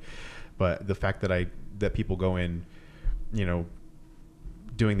work. But the fact that people go in,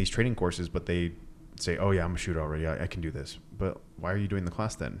 doing these training courses, but they say, oh yeah, I'm a shooter already, I can do this. But why are you doing the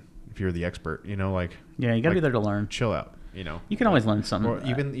class then? If you're the expert, you gotta be there to learn. Chill out, You can always learn something. Or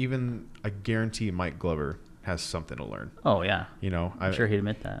even I guarantee Mike Glover has something to learn. Oh yeah. I'm sure he'd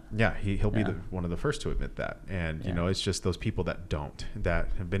admit that. Yeah, he'll be one of the first to admit that. And it's just those people that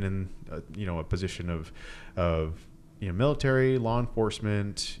have been in a position of military, law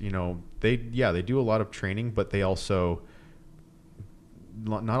enforcement. They do a lot of training, but they also,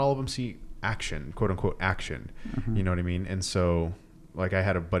 not all of them see action, quote unquote action. Mm-hmm. You know what I mean? And so, like, I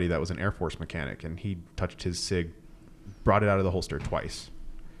had a buddy that was an Air Force mechanic, and he touched his SIG, brought it out of the holster twice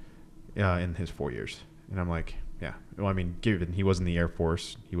in his 4 years. And I'm like, yeah. Well, I mean, given he was in the Air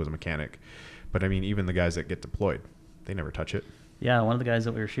Force, he was a mechanic. But I mean, even the guys that get deployed, they never touch it. Yeah, one of the guys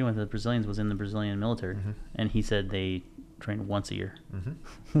that we were shooting with, the Brazilians, was in the Brazilian military. Mm-hmm. And he said they train once a year.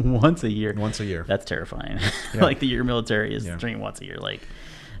 Mm-hmm. Once a year. Once a year. That's terrifying. Yeah. Like, the year military is training once a year. Like,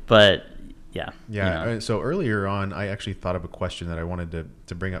 but yeah. Yeah. So earlier on, I actually thought of a question that I wanted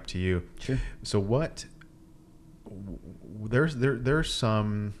to bring up to you. Sure. So there's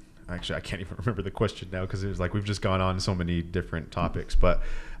some, actually, I can't even remember the question now, because it was like we've just gone on so many different topics. But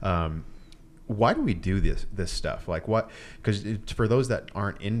why do we do this stuff? Like, what? Because for those that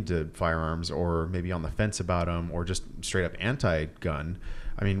aren't into firearms, or maybe on the fence about them, or just straight up anti-gun,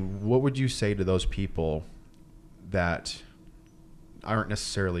 I mean, what would you say to those people that aren't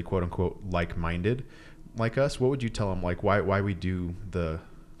necessarily quote unquote like-minded like us? What would you tell them, like, why we do the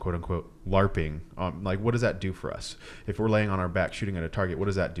quote unquote LARPing? Like, what does that do for us? If we're laying on our back shooting at a target, what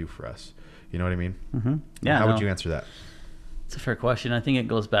does that do for us? You know what I mean? Mm-hmm. Yeah. How would you answer that? It's a fair question. I think it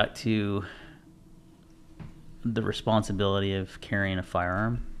goes back to the responsibility of carrying a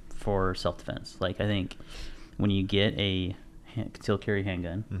firearm for self-defense. Like, I think when you get a concealed carry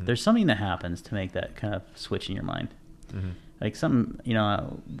handgun, mm-hmm. there's something that happens to make that kind of switch in your mind. Mm-hmm. Like,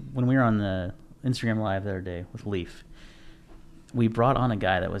 when we were on the Instagram Live the other day with Leaf, we brought on a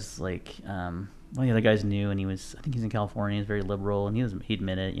guy that was like, one of the other guys knew, and I think he's in California, he's very liberal, and he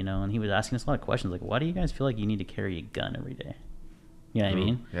admitted it, and he was asking us a lot of questions, like, why do you guys feel like you need to carry a gun every day? You know what I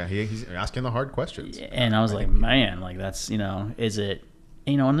mean? Yeah, he's asking the hard questions. And I was like, man, like, that's, is it,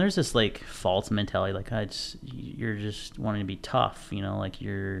 and there's this like false mentality, like, you're just wanting to be tough, like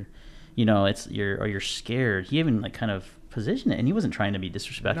you're scared. He even like kind of positioned it, and he wasn't trying to be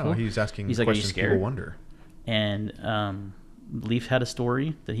disrespectful. No, he's asking questions like, are you scared? People wonder. And Leaf had a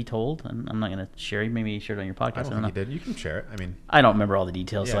story that he told, and I'm not going to share it. Maybe you shared it on your podcast. I don't think he did. You can share it. I mean, I don't remember all the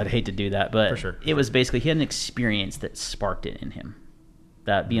details, so I'd hate to do that. But for sure. It was basically, he had an experience that sparked it in him,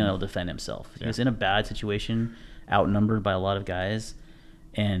 that being able to defend himself. He was in a bad situation, outnumbered by a lot of guys,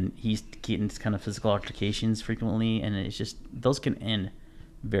 and he's getting kind of physical altercations frequently, and it's just, those can end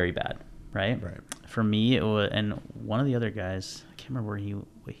very bad, right? For me, it was, and one of the other guys, I can't remember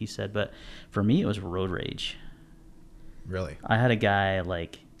what he said, but for me, it was road rage. Really? I had a guy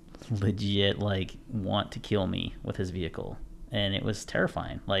like legit like want to kill me with his vehicle, and it was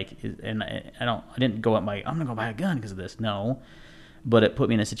terrifying. Like, and I didn't go I'm gonna go buy a gun because of this. No, but it put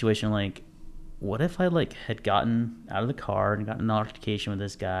me in a situation like, what if I like had gotten out of the car and gotten an altercation with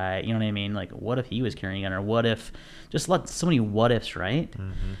this guy? You know what I mean? Like, what if he was carrying a gun, or what if, just so many what ifs, right?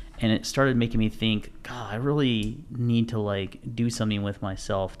 Mm-hmm. And it started making me think, God, I really need to like do something with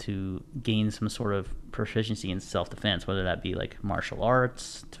myself to gain some sort of proficiency in self-defense, whether that be like martial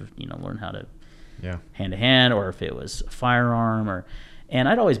arts to learn how to hand to hand, or if it was a firearm, and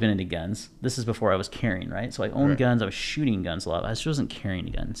I'd always been into guns. This is before I was carrying, right? So I owned guns. I was shooting guns a lot. I just wasn't carrying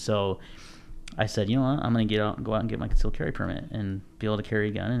a gun. So I said, you know what, I'm going to go out and get my concealed carry permit and be able to carry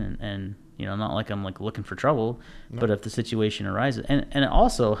a gun, and not like I'm like looking for trouble, but if the situation arises, and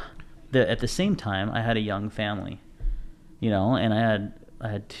also at the same time, I had a young family, and I had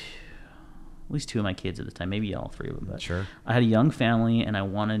at least two of my kids at the time, maybe all three of them, but sure. I had a young family, and I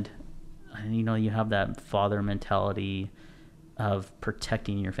wanted, you have that father mentality of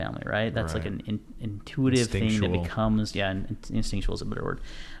protecting your family, right? That's like Right. an intuitive thing that becomes, instinctual is a better word,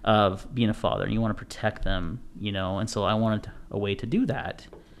 of being a father. And you want to protect them, you know. And so I wanted a way to do that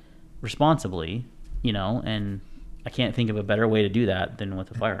responsibly, you know, and I can't think of a better way to do that than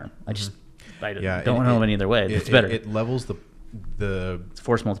with a firearm. I just don't know of any other way. It's better. It levels the it's a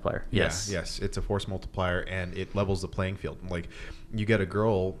force multiplier. Yes. Yes, it's a force multiplier, and it levels the playing field. Like, you get a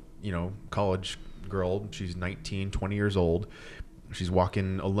girl, you know, college girl, she's 19, 20 years old. She's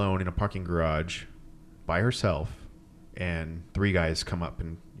walking alone in a parking garage by herself, and 3 guys come up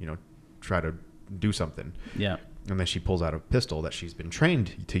and, you know, try to do something. Yeah. And then she pulls out a pistol that she's been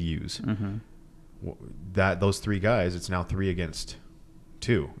trained to use. Mm-hmm. Those 3 guys, it's now 3 against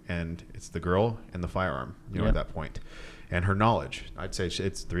 2, and it's the girl and the firearm, you know, at that point. And her knowledge, I'd say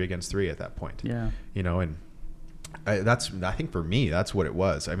it's 3 against 3 at that point. Yeah. You know, and I think for me, that's what it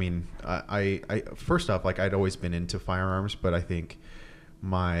was. I mean, I first off, like, I'd always been into firearms, but I think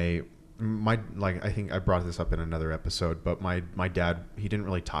my like, I think I brought this up in another episode, but my dad, he didn't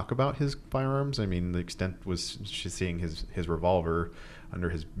really talk about his firearms. I mean, the extent was seeing his revolver under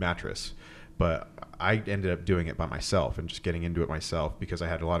his mattress, but I ended up doing it by myself and just getting into it myself because I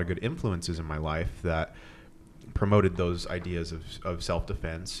had a lot of good influences in my life that promoted those ideas of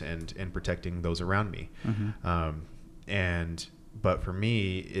self-defense and protecting those around me. Mm-hmm. But for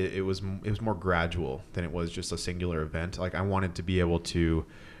me, it was more gradual than it was just a singular event. Like, I wanted to be able to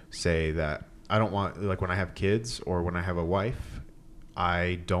say that I don't want, like, when I have kids or when I have a wife,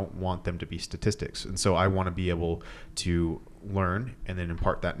 I don't want them to be statistics. And so I want to be able to learn and then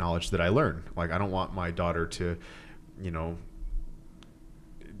impart that knowledge that I learn. Like, I don't want my daughter to, you know,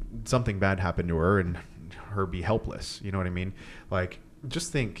 something bad happen to her and her be helpless. You know what I mean? Like,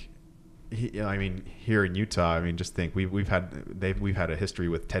 just think, I mean, here in Utah, I mean, just think we've had a history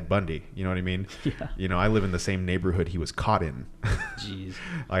with Ted Bundy. You know what I mean? Yeah. You know, I live in the same neighborhood he was caught in. Jeez.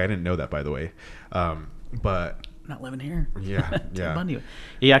 Like, I didn't know that, by the way. But I'm not living here. Yeah. Ted Yeah. Bundy.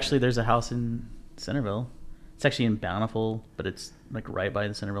 Yeah, actually, there's a house in Centerville. It's actually in Bountiful, but it's like right by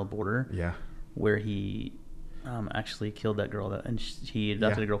the Centerville border. Yeah. Where he actually killed that girl, and he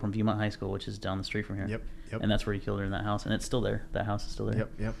adopted a girl from Viewmont High School, which is down the street from here. Yep. And that's where he killed her, in that house, and it's still there. That house is still there.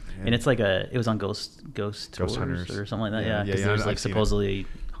 Yep. And it's like it was on Ghost Tours Hunters or something like that. Yeah, because there's like supposedly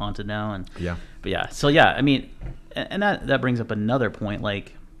haunted now, and But yeah, so yeah, I mean, and that brings up another point.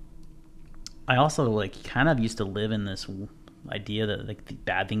 Like, I also like kind of used to live in this idea that like the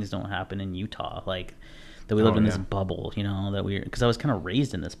bad things don't happen in Utah, like that we live in this bubble, you know, that because I was kind of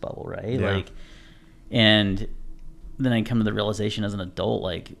raised in this bubble, right? Yeah. Like, and then I come to the realization as an adult,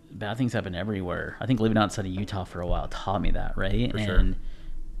 like, bad things happen everywhere. I think living outside of Utah for a while taught me that, right? And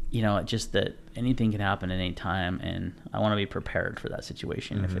you know, just that anything can happen at any time, and I want to be prepared for that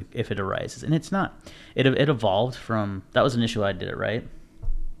situation if it arises. And it's not. It evolved from, that was an issue I did it, right?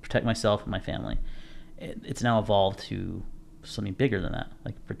 Protect myself and my family. It's now evolved to something bigger than that,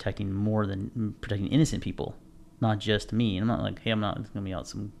 like protecting innocent people, not just me. And I'm not like, hey, I'm not going to be out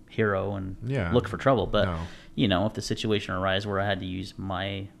some hero and look for trouble. But, you know, if the situation arises where I had to use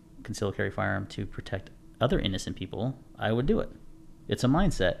my concealed carry firearm to protect other innocent people, I would do it. It's a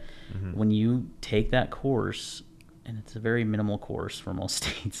mindset. Mm-hmm. When you take that course, and it's a very minimal course for most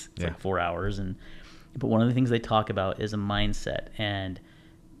states, it's like 4 hours. But one of the things they talk about is a mindset and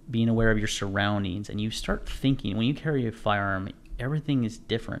being aware of your surroundings. And you start thinking, when you carry a firearm, everything is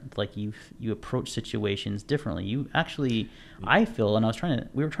different. Like you approach situations differently. You actually, I feel, and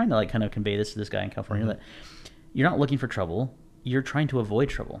we were trying to like kind of convey this to this guy in California, that you're not looking for trouble. You're trying to avoid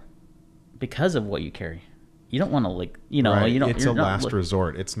trouble because of what you carry. You don't want to, like, you know, you don't. It's a last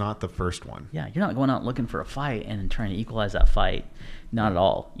resort. It's not the first one. Yeah, you're not going out looking for a fight and trying to equalize that fight. Not at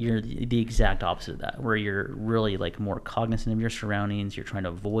all. You're the exact opposite of that, where you're really like more cognizant of your surroundings. You're trying to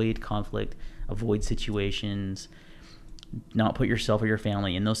avoid conflict, avoid situations, not put yourself or your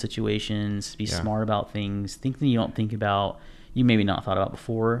family in those situations. Be smart about things. Think that you don't think about. You maybe not thought about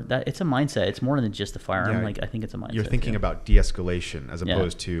before. That it's a mindset. It's more than just a firearm. Yeah, like, I think it's a mindset. You're thinking about de-escalation as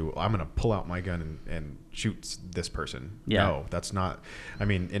opposed to, I'm going to pull out my gun and shoot this person. Yeah. No, that's not. I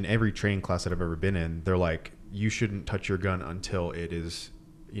mean, in every training class that I've ever been in, they're like, you shouldn't touch your gun until it is,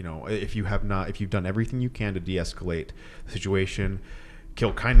 you know, if you've done everything you can to de-escalate the situation,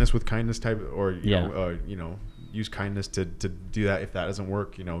 kill kindness with kindness type, or you know, use kindness to do that. If that doesn't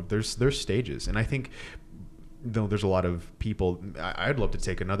work, you know, there's stages, and I think. Though there's a lot of people, I'd love to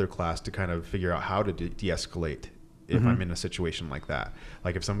take another class to kind of figure out how to de-escalate if I'm in a situation like that.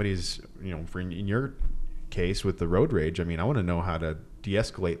 Like if somebody's, you know, in your case with the road rage, I mean, I want to know how to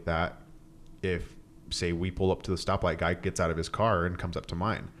de-escalate that if, say, we pull up to the stoplight, guy gets out of his car and comes up to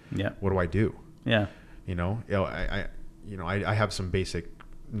mine. Yeah. What do I do? Yeah. You know, I have some basic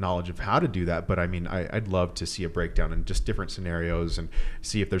knowledge of how to do that, but I mean, I'd love to see a breakdown in just different scenarios and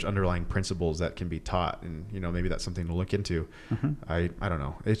see if there's underlying principles that can be taught, and maybe that's something to look into. I don't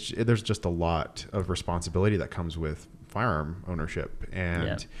know. There's just a lot of responsibility that comes with firearm ownership,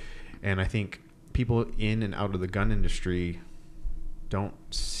 and I think people in and out of the gun industry don't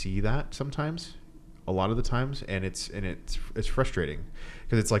see that sometimes, a lot of the times, and it's frustrating,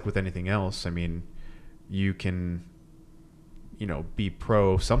 because it's like with anything else. I mean, you can be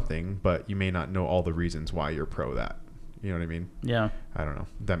pro something, but you may not know all the reasons why you're pro that. You know what I mean? Yeah. I don't know.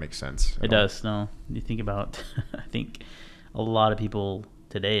 That makes sense. It does. No, you think about, I think a lot of people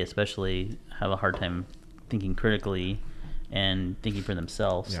today especially have a hard time thinking critically and thinking for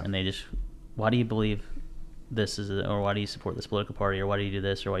themselves. And they just, why do you believe this is, or why do you support this political party, or why do you do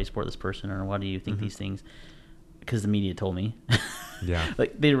this, or why do you support this person, or why do you think these things? Because the media told me.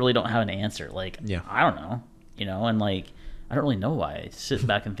 Like, they really don't have an answer. Like, I don't know, and like, I don't really know why. I sit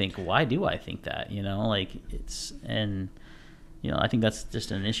back and think, why do I think that? Like, it's, and I think that's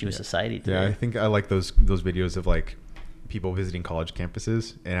just an issue with society today. Yeah, I think I like those videos of like people visiting college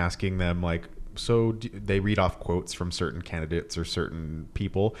campuses and asking them like, so they read off quotes from certain candidates or certain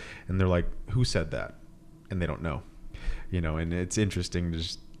people, and they're like, who said that? And they don't know, and it's interesting to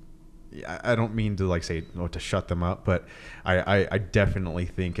just, I don't mean to like say to shut them up, but I definitely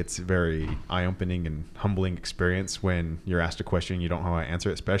think it's a very eye-opening and humbling experience when you're asked a question and you don't know how to answer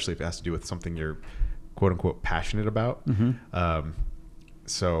it, especially if it has to do with something you're quote unquote passionate about.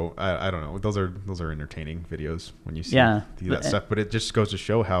 So I don't know. Those are entertaining videos when you see that stuff, but it just goes to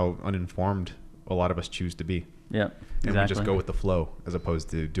show how uninformed a lot of us choose to be. And we just go with the flow as opposed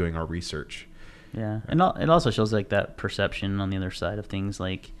to doing our research. And it also shows like that perception on the other side of things,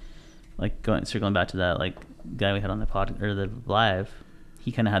 like circling back to that like guy we had on the pod or the live.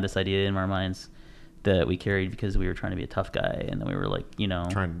 He kind of had this idea in our minds that we carried because we were trying to be a tough guy, and then we were like,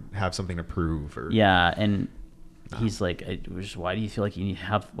 trying to have something to prove, or and he's like, why do you feel like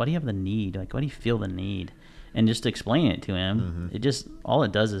why do you have the need, like why do you feel the need? And just to explain it to him, it just, all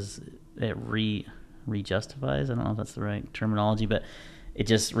it does is it re-justifies, I don't know if that's the right terminology, but it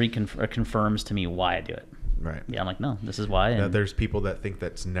just confirms to me why I do it. Right. Yeah, I'm like, no, this is why. And there's people that think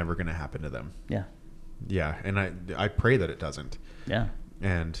that's never going to happen to them. Yeah, and I pray that it doesn't.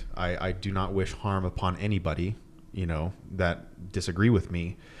 And I do not wish harm upon anybody, that disagree with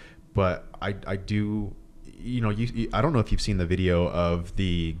me, but I do, I don't know if you've seen the video of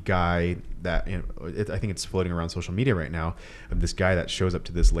the guy that, I think it's floating around social media right now, of this guy that shows up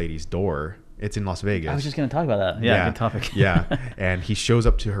to this lady's door. It's in Las Vegas. I was just going to talk about that. Yeah, good topic. And he shows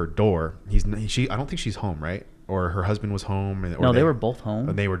up to her door. I don't think she's home, right? Or her husband was home. No, they were both home.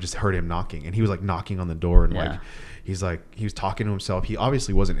 And they were just heard him knocking, and he was like knocking on the door, and like he was talking to himself. He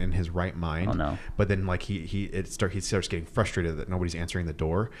obviously wasn't in his right mind. Oh no. But then like he starts getting frustrated that nobody's answering the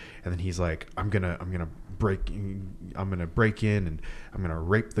door, and then he's like, I'm gonna break in, and I'm gonna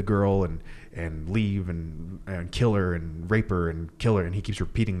rape the girl and leave and kill her and rape her and kill her, and he keeps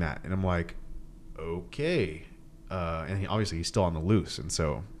repeating that, and I'm like, okay, and he's still on the loose, and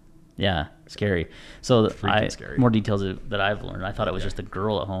so scary. So scary. More details that I've learned. I thought it was just a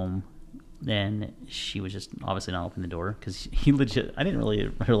girl at home, and she was just obviously not opening the door, because he legit, I didn't really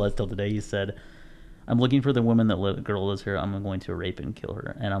realize till today, he said, I'm looking for the woman girl lives here, I'm going to rape and kill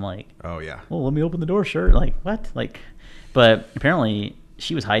her. And I'm like, oh yeah, well, let me open the door, sure. Like, what? Like, but apparently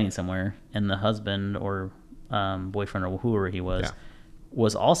she was hiding somewhere, and the husband or boyfriend or whoever he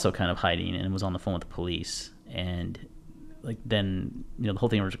was also kind of hiding and was on the phone with the police. And like, then the whole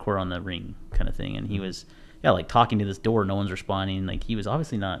thing was recorded on the Ring kind of thing, and he was like talking to this door, no one's responding. Like, he was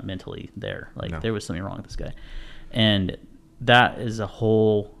obviously not mentally there. Like, there was something wrong with this guy. And that is a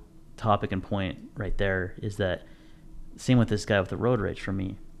whole topic and point right there, is that same with this guy with the road rage. For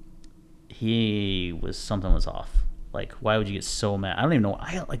me, something was off. Like, why would you get so mad? I don't even know.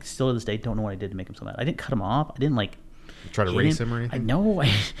 I like still to this day don't know what I did to make him so mad. I didn't cut him off. I didn't like try to race him or anything. I know.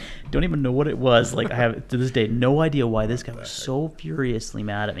 I don't even know what it was. Like, I have to this day no idea why this guy was so furiously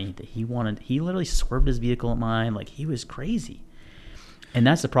mad at me that he literally swerved his vehicle at mine. Like, he was crazy. And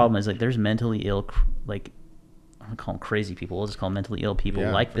that's the problem, is like, there's mentally ill, like, I don't call them crazy people, we'll just call them mentally ill people,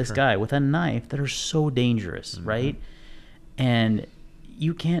 like this guy with a knife, that are so dangerous, right? And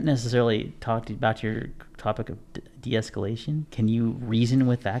you can't necessarily back to your topic of de-escalation. Can you reason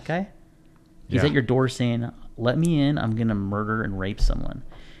with that guy? He's at your door saying, let me in, I'm gonna murder and rape someone.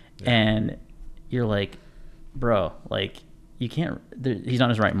 And you're like, bro, like, you can't, he's not in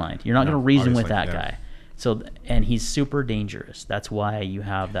his right mind. You're not gonna reason with that guy. So, and he's super dangerous. That's why you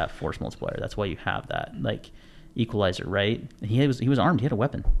have that force multiplier. That's why you have that like equalizer, right? And he was armed. He had a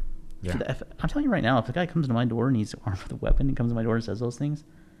weapon. Yeah. I'm telling you right now, if the guy comes to my door and he's armed with a weapon and comes to my door and says those things,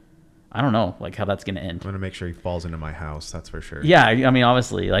 I don't know like how that's going to end. I'm going to make sure he falls into my house. That's for sure. Yeah. I mean,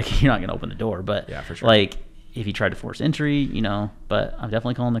 obviously, like you're not going to open the door, but yeah, for sure. Like if he tried to force entry, you know, but I'm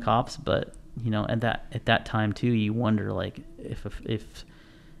definitely calling the cops. But, you know, at that time too, you wonder like if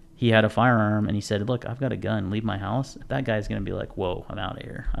he had a firearm and he said, look, I've got a gun, leave my house. That guy's going to be like, whoa, I'm out of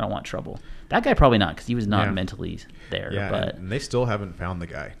here. I don't want trouble. That guy probably not because he was not mentally there. Yeah, but and they still haven't found the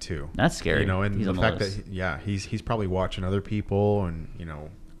guy too. That's scary. You know, and the fact that, he's probably watching other people and, you know,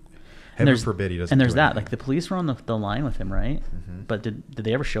 heaven forbid he doesn't. And there's do that. anything. Like the police were on the line with him, right? Mm-hmm. But did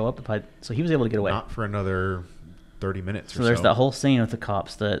they ever show up? So he was able to get away. Not for another 30 minutes or so. So there's that whole scene with the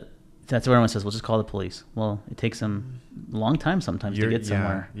cops that's what everyone says, well, just call the police. Well, it takes them a long time sometimes to get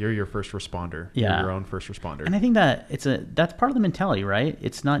somewhere. You're your first responder. Yeah. You're your own first responder. And I think that that's part of the mentality, right?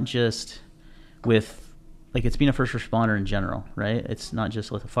 It's not just with, like, it's being a first responder in general, right? It's not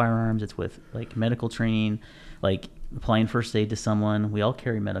just with the firearms. It's with, like, medical training, like applying first aid to someone. We all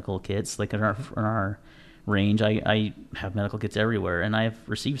carry medical kits. Like, in our range, I have medical kits everywhere. And I've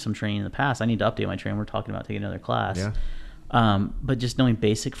received some training in the past. I need to update my training. We're talking about taking another class. Yeah. But just knowing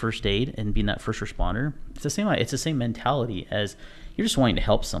basic first aid and being that first responder, it's the same mentality as you're just wanting to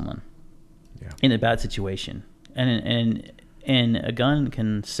help someone in a bad situation. And a gun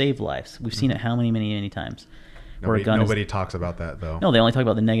can save lives. We've seen it how many times. Nobody talks about that though. No, they only talk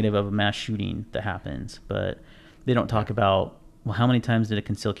about the negative of a mass shooting that happens, but they don't talk about, well, how many times did a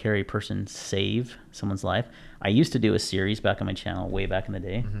concealed carry person save someone's life? I used to do a series back on my channel way back in the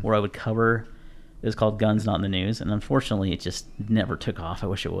day where I would cover. It was called Guns Not in the News, and unfortunately, it just never took off. I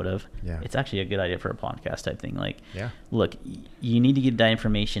wish it would have. Yeah. It's actually a good idea for a podcast type thing. Like, look, you need to get that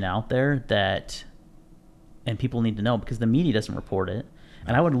information out there and people need to know because the media doesn't report it.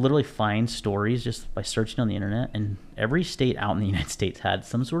 And I would literally find stories just by searching on the internet, and every state out in the United States had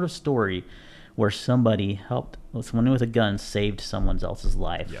some sort of story where somebody helped, someone with a gun saved someone else's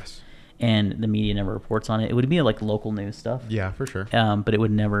life. Yes. And the media never reports on it. It would be like local news stuff. Yeah, for sure. But it would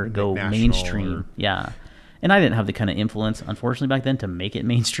never go mainstream. Yeah. And I didn't have the kind of influence, unfortunately, back then to make it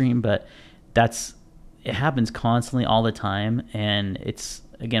mainstream. But it happens constantly all the time. And it's,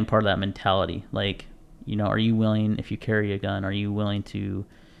 again, part of that mentality. Like, you know, are you willing, if you carry a gun, are you willing to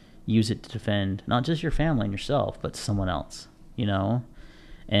use it to defend not just your family and yourself, but someone else, you know?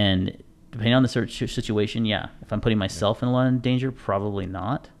 And depending on the situation, if I'm putting myself in a lot of danger, probably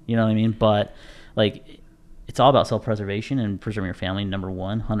not. You know what I mean? But, like, it's all about self-preservation and preserving your family, number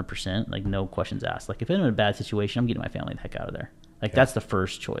one, 100%. Like, no questions asked. Like, if I'm in a bad situation, I'm getting my family the heck out of there. Like, that's the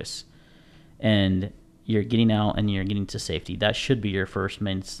first choice. And you're getting out and you're getting to safety. That should be your first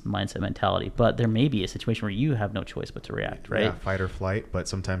mindset mentality. But there may be a situation where you have no choice but to react, right? Yeah, fight or flight. But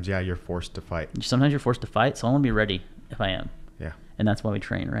sometimes, you're forced to fight. Sometimes you're forced to fight, so I want to be ready if I am. Yeah. And that's why we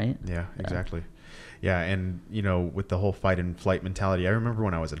train, right? Yeah, exactly. Yeah, and, you know, with the whole fight and flight mentality, I remember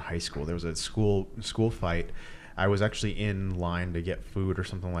when I was in high school, there was a school fight. I was actually in line to get food or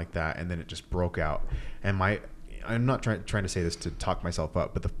something like that, and then it just broke out. And I'm not trying to say this to talk myself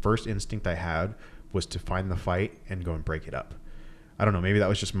up, but the first instinct I had was to find the fight and go and break it up. I don't know, maybe that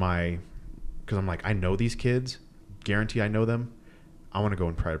was just because I'm like, I know these kids, guarantee I know them. I want to go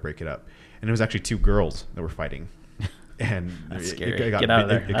and try to break it up. And it was actually two girls that were fighting. And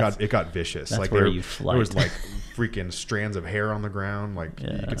it got vicious. That's like where there was like freaking strands of hair on the ground. Like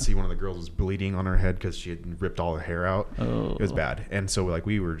you could see one of the girls was bleeding on her head because she had ripped all the hair out. Oh. It was bad. And so like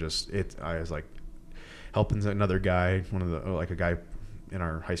we were I was like helping another guy, a guy in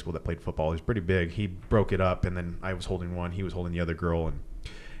our high school that played football. He's pretty big. He broke it up, and then I was holding one. He was holding the other girl, and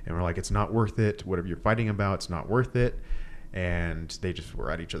we're like, it's not worth it. Whatever you're fighting about, it's not worth it. And they just were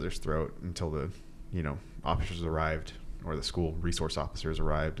at each other's throat until the officers arrived. Or the school resource officers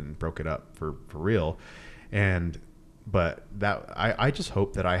arrived and broke it up for real. But I just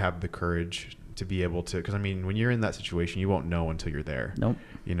hope that I have the courage to be able to, because I mean, when you're in that situation, you won't know until you're there. Nope.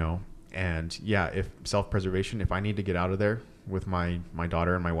 And if self-preservation, if I need to get out of there with my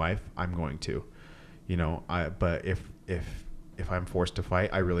daughter and my wife, I'm going to, but if I'm forced to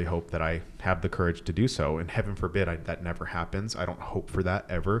fight, I really hope that I have the courage to do so. And heaven forbid that never happens. I don't hope for that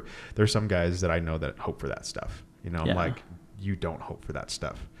ever. There's some guys that I know that hope for that stuff. Like, you don't hope for that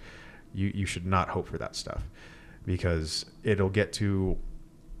stuff. You should not hope for that stuff, because it'll get to,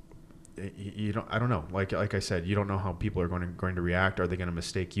 I don't know. Like I said, you don't know how people are going to react. Are they going to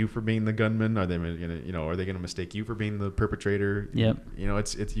mistake you for being the gunman? Are they going to mistake you for being the perpetrator? Yep.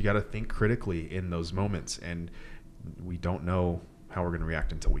 It's you got to think critically in those moments, and we don't know how we're going to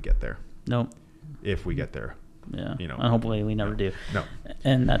react until we get there. Nope. If we get there. Yeah. And hopefully we never do. No.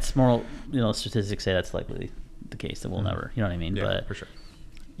 And that's more, statistics say that's likely the case, that we'll never, you know what I mean? Yeah, but for sure.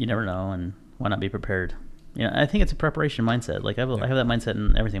 you never know, and why not be prepared? I think it's a preparation mindset. Like I have that mindset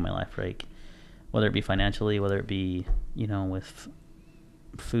in everything in my life, right? Whether it be financially, whether it be, with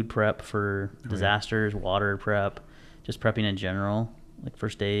food prep for disasters, water prep, just prepping in general, like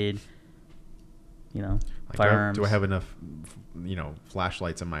first aid, firearms. Do I have enough,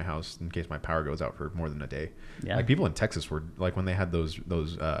 flashlights in my house in case my power goes out for more than a day? Yeah. Like people in Texas were like, when they had those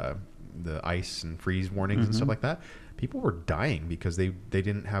the ice and freeze warnings and stuff like that, people were dying because they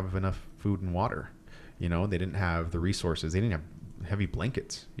didn't have enough food and water. They didn't have the resources. They didn't have heavy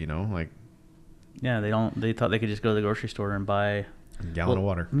blankets. Yeah, they thought they could just go to the grocery store and buy a gallon of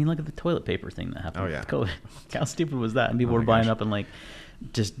water. I mean, look at the toilet paper thing that happened. Oh yeah. With COVID. How stupid was that? And people were buying up in like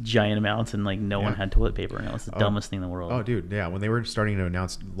just giant amounts, and like no one had toilet paper, and it was the dumbest thing in the world. Oh, dude, yeah. When they were starting to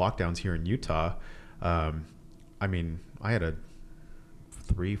announce lockdowns here in Utah, I had a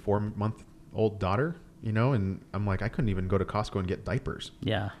 3-4 month old daughter, and I'm like, I couldn't even go to Costco and get diapers.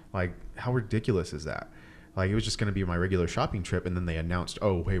 Yeah. Like, how ridiculous is that? Like, it was just going to be my regular shopping trip, and then they announced,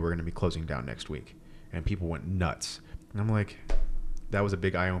 oh, hey, we're going to be closing down next week. And people went nuts. And I'm like, that was a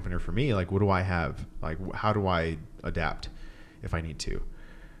big eye-opener for me. Like, what do I have? Like, how do I adapt if I need to?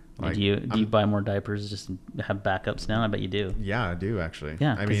 Like, do you buy more diapers just to have backups now? I bet you do. Yeah, I do, actually.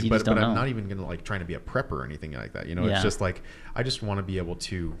 Yeah, but I'm not even going to, trying to be a prepper or anything like that. It's just like, I just want to be able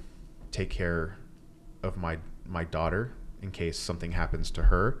to take care of my daughter in case something happens to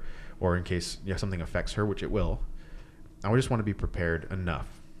her, or in case something affects her, which it will. I just want to be prepared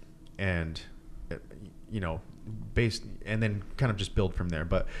enough, and based, and then kind of just build from there.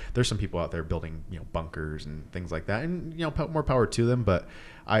 But there's some people out there building bunkers and things like that, and more power to them. But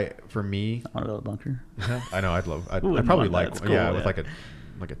for me, I want to build a bunker. I know I'd probably like cool, with like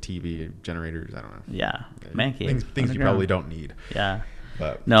a TV generators. I don't know. Yeah, man cave. Things you probably don't need. Yeah.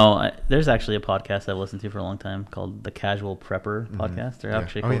 But no, there's actually a podcast I've listened to for a long time called the Casual Prepper podcast. They're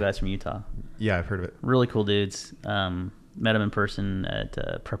actually cool guys from Utah. Yeah, I've heard of it. Really cool dudes. Met them in person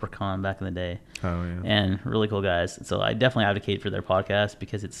at PrepperCon back in the day. Oh yeah. And really cool guys. So I definitely advocate for their podcast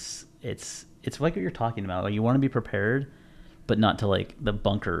because it's like what you're talking about. Like, you want to be prepared, but not to like the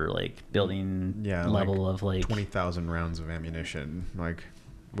bunker building level of 20,000 rounds of ammunition,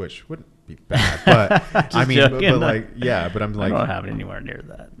 which wouldn't be bad, but I mean, but I'm like, I don't have it anywhere near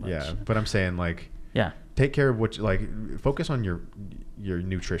that much. Yeah, but I'm saying take care of what focus on your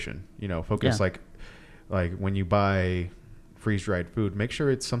nutrition. Focus like when you buy freeze-dried food, make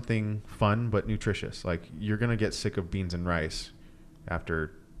sure it's something fun but nutritious. Like, you're gonna get sick of beans and rice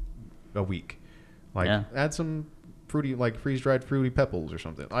after a week. Add some fruity, freeze-dried fruity pebbles or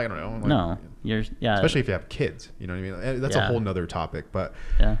something. I don't know. Especially if you have kids, you know what I mean? That's a whole nother topic, but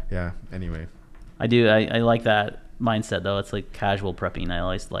anyway. I like that mindset though. It's like casual prepping. I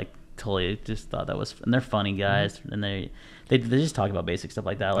always totally just thought that was, and they're funny guys, and they just talk about basic stuff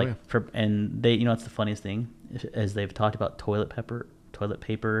like that. And they, it's the funniest thing is they've talked about toilet paper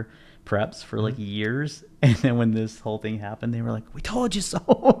preps for years, and then when this whole thing happened, they were like, "We told you so."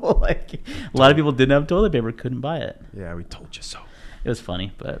 A lot of people didn't have toilet paper, couldn't buy it. Yeah, we told you so. It was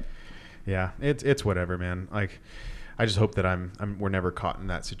funny, but yeah, it's whatever, man. I just hope that we're never caught in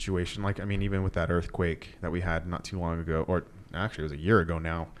that situation. Even with that earthquake that we had not too long ago, or actually it was a year ago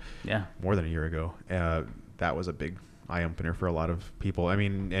now. Yeah, more than a year ago. That was a big eye opener for a lot of people.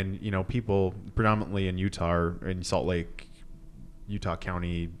 People predominantly in Utah or in Salt Lake, Utah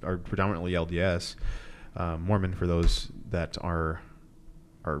County, are predominantly LDS, Mormon, for those that are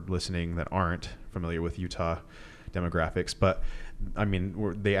listening that aren't familiar with Utah demographics. But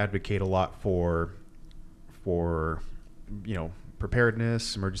they advocate a lot for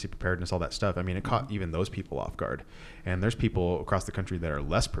preparedness, emergency preparedness, all that stuff. It caught even those people off guard, and there's people across the country that are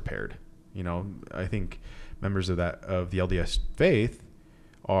less prepared. I think members of the LDS faith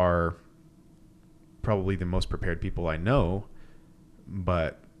are probably the most prepared people I know,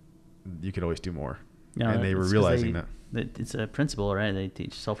 but you could always do more. Yeah, and they were realizing that it's a principle, right? They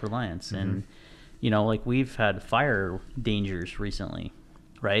teach self-reliance, and we've had fire dangers recently,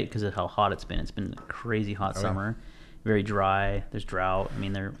 right? Because of how hot it's been. It's been a crazy hot summer, very dry. There's drought.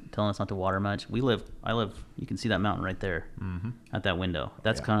 They're telling us not to water much. I live. You can see that mountain right there, at that window.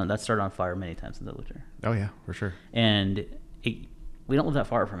 That started on fire many times in the winter. Oh yeah, for sure. And we don't live that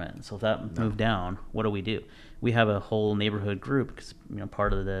far from it. So if that moved down, what do? We have a whole neighborhood group because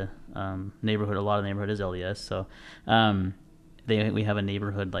part of the neighborhood, a lot of the neighborhood is LDS. So we have a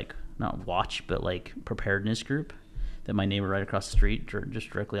neighborhood not watch but preparedness group that my neighbor right across the street,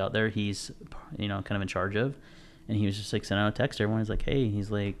 just directly out there, he's kind of in charge of. And he was just sending out a text to everyone. He's like, hey,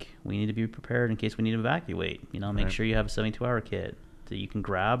 we need to be prepared in case we need to evacuate. Make sure you have a 72-hour kit that you can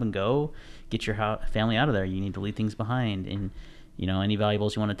grab and go get your family out of there. You need to leave things behind. And any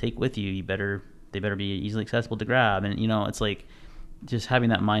valuables you want to take with you, they better be easily accessible to grab. And it's like just having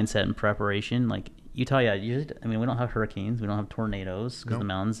that mindset and preparation. Like Utah, we don't have hurricanes, we don't have tornadoes because the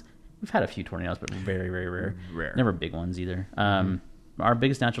mountains. We've had a few tornadoes, but very, very rare. Never big ones either. Our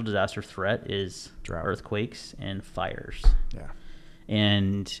biggest natural disaster threat is drought, earthquakes, and fires. Yeah.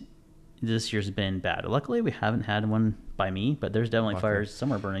 And this year's been bad. Luckily, we haven't had one by me, but there's definitely fires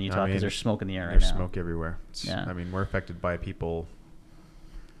somewhere burning Utah because there's smoke in the air right now. There's smoke everywhere. I mean, we're affected by people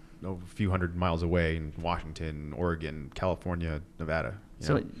a few hundred miles away in Washington, Oregon, California, Nevada.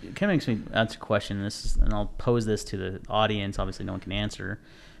 So it kind of makes me ask a question, and I'll pose this to the audience. Obviously, no one can answer,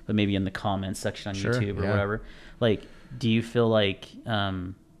 but maybe in the comments section on YouTube or whatever. Like, do you feel like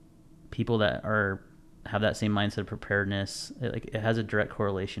people that have that same mindset of preparedness, it has a direct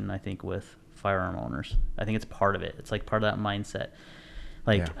correlation, I think, with firearm owners? I think it's part of it. It's like part of that mindset.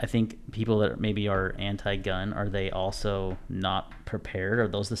 Like, I think people that maybe are anti-gun, are they also not prepared? Are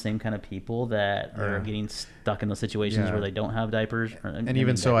those the same kind of people that are getting stuck in those situations where they don't have diapers? And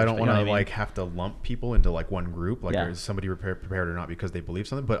even so, I don't want to like have to lump people into like one group. Like, is somebody prepared or not because they believe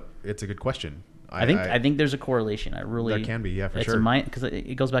something? But it's a good question. I think there's a correlation. There can be, for sure. Because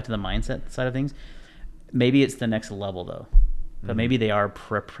it goes back to the mindset side of things. Maybe it's the next level though, but maybe they are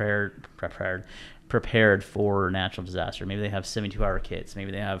prepared for natural disaster. Maybe they have 72-hour kits.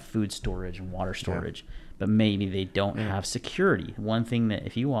 Maybe they have food storage and water storage, but maybe they don't have security. One thing that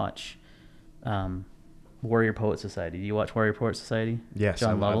if you watch Warrior Poet Society, do you watch Warrior Poet Society? Yes,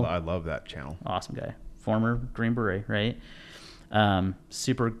 John Lovell? I love that channel. Awesome guy, former Green Beret, right?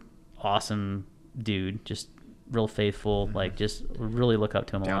 Super awesome dude, just real faithful. Like, just really look up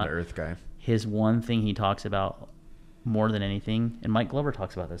to him a lot. Down to earth guy. His one thing he talks about more than anything, and Mike Glover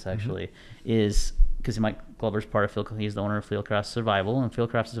talks about this actually, is because Mike Glover's part of he's the owner of Fieldcraft Survival, and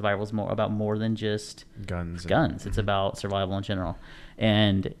Fieldcraft Survival is about more than just guns. It's about survival in general.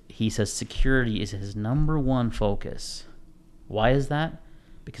 And he says security is his number one focus. Why is that?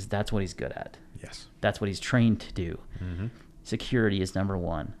 Because that's what he's good at. Yes. That's what he's trained to do. Security is number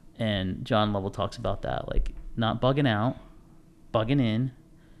one. And John Lovell talks about that, like not bugging out, bugging in,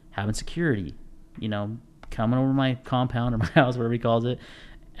 having security, coming over my compound or my house, whatever he calls it,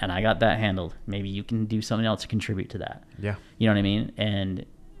 and I got that handled. Maybe you can do something else to contribute to that. Yeah. You know what I mean?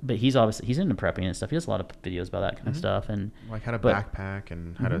 But he's into prepping and stuff. He has a lot of videos about that kind of stuff. And like how to backpack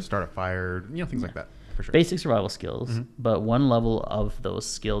and how to start a fire, things like that, for sure. Basic survival skills. But one level of those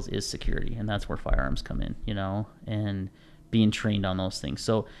skills is security, and that's where firearms come in, and being trained on those things.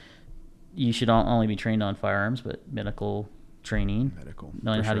 So you should not only be trained on firearms, but medical training,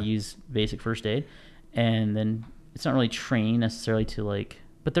 knowing how to use basic first aid. And then it's not really trained necessarily to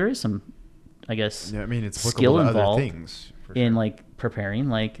but there is some, I guess, it's skill to involved other things in preparing.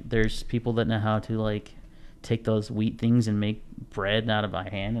 Like, there's people that know how to take those wheat things and make bread out of my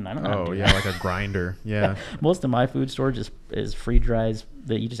hand, and I don't know how to do that. Like a grinder. Yeah. Most of my food storage is free dries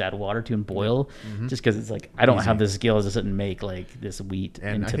that you just add water to and boil, just because it's I don't have the skills to sit and make this wheat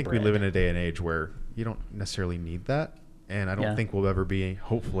and into I think bread. we live in a day and age where you don't necessarily need that. And I don't think we'll ever be,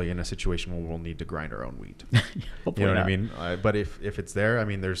 hopefully, in a situation where we'll need to grind our own wheat. You know what I mean? But if it's there,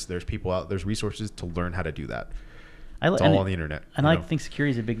 there's people out, there's resources to learn how to do that. It's all on the internet. And I think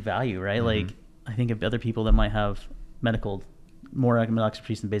security is a big value, right? Like, I think of other people that might have more medical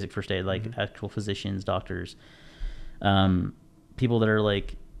expertise than basic first aid, like actual physicians, doctors, people that are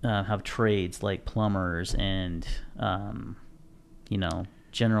have trades like plumbers and,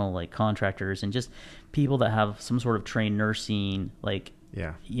 general contractors, and just people that have some sort of trained nursing,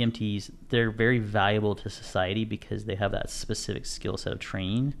 EMTs. They're very valuable to society because they have that specific skill set of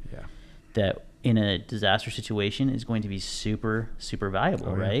training that in a disaster situation is going to be super, super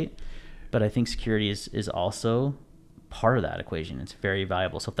valuable, right? But I think security is also part of that equation. It's very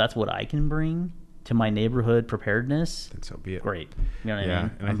valuable. So if that's what I can bring to my neighborhood preparedness, then so be it. Great. You know what I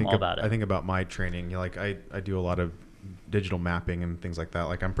mean? And I'm all about it. I think about my training. I do a lot of digital mapping and things like that.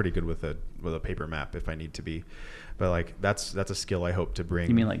 I'm pretty good with a paper map if I need to be, but that's a skill I hope to bring.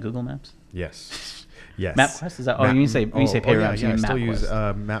 You mean like Google Maps? Yes. Yes. MapQuest, is that? When you say paper maps, you mean I still use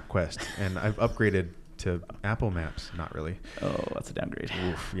MapQuest. MapQuest, and I've upgraded to Apple Maps. Not really. Oh, that's a downgrade.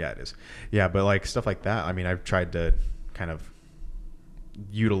 Oof, yeah, it is. Yeah, but stuff like that. I've tried to kind of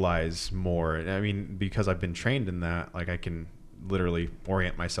utilize more. Because I've been trained in that, I can literally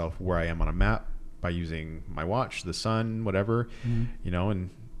orient myself where I am on a map by using my watch, the sun, whatever, and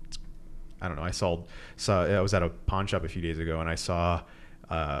I don't know. I was at a pawn shop a few days ago, and I saw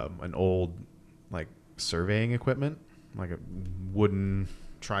an old surveying equipment, like a wooden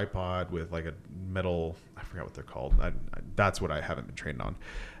tripod with a metal, I forgot what they're called. That's what I haven't been trained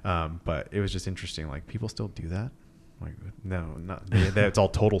on. But it was just interesting. People still do that. Like, no, not it's all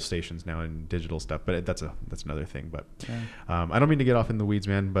total stations now and digital stuff, but that's another thing. But I don't mean to get off in the weeds,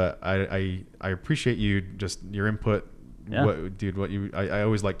 man, but I appreciate you, just your input. I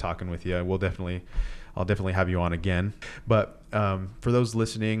always like talking with you. I'll definitely have you on again. But for those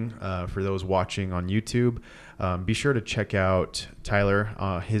listening, for those watching on YouTube, be sure to check out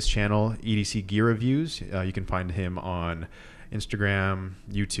Tyler, his channel, EDC Gear Reviews. You can find him on Instagram,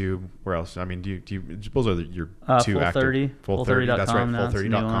 YouTube. Where else? I mean, do you those are your two active? Full30. That's right. Now,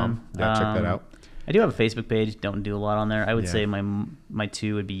 Full30.com. Yeah, check that out. I do have a Facebook page. Don't do a lot on there. I would say my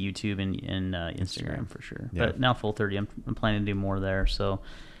two would be YouTube and Instagram for sure. Yeah. But now Full30, I'm planning to do more there. So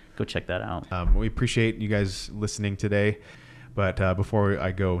go check that out. We appreciate you guys listening today. But before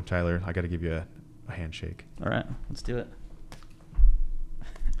I go, Tyler, I got to give you a handshake. All right, let's do it.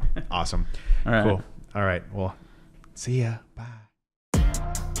 Awesome. All right. Cool. All right. Well, see ya. Bye.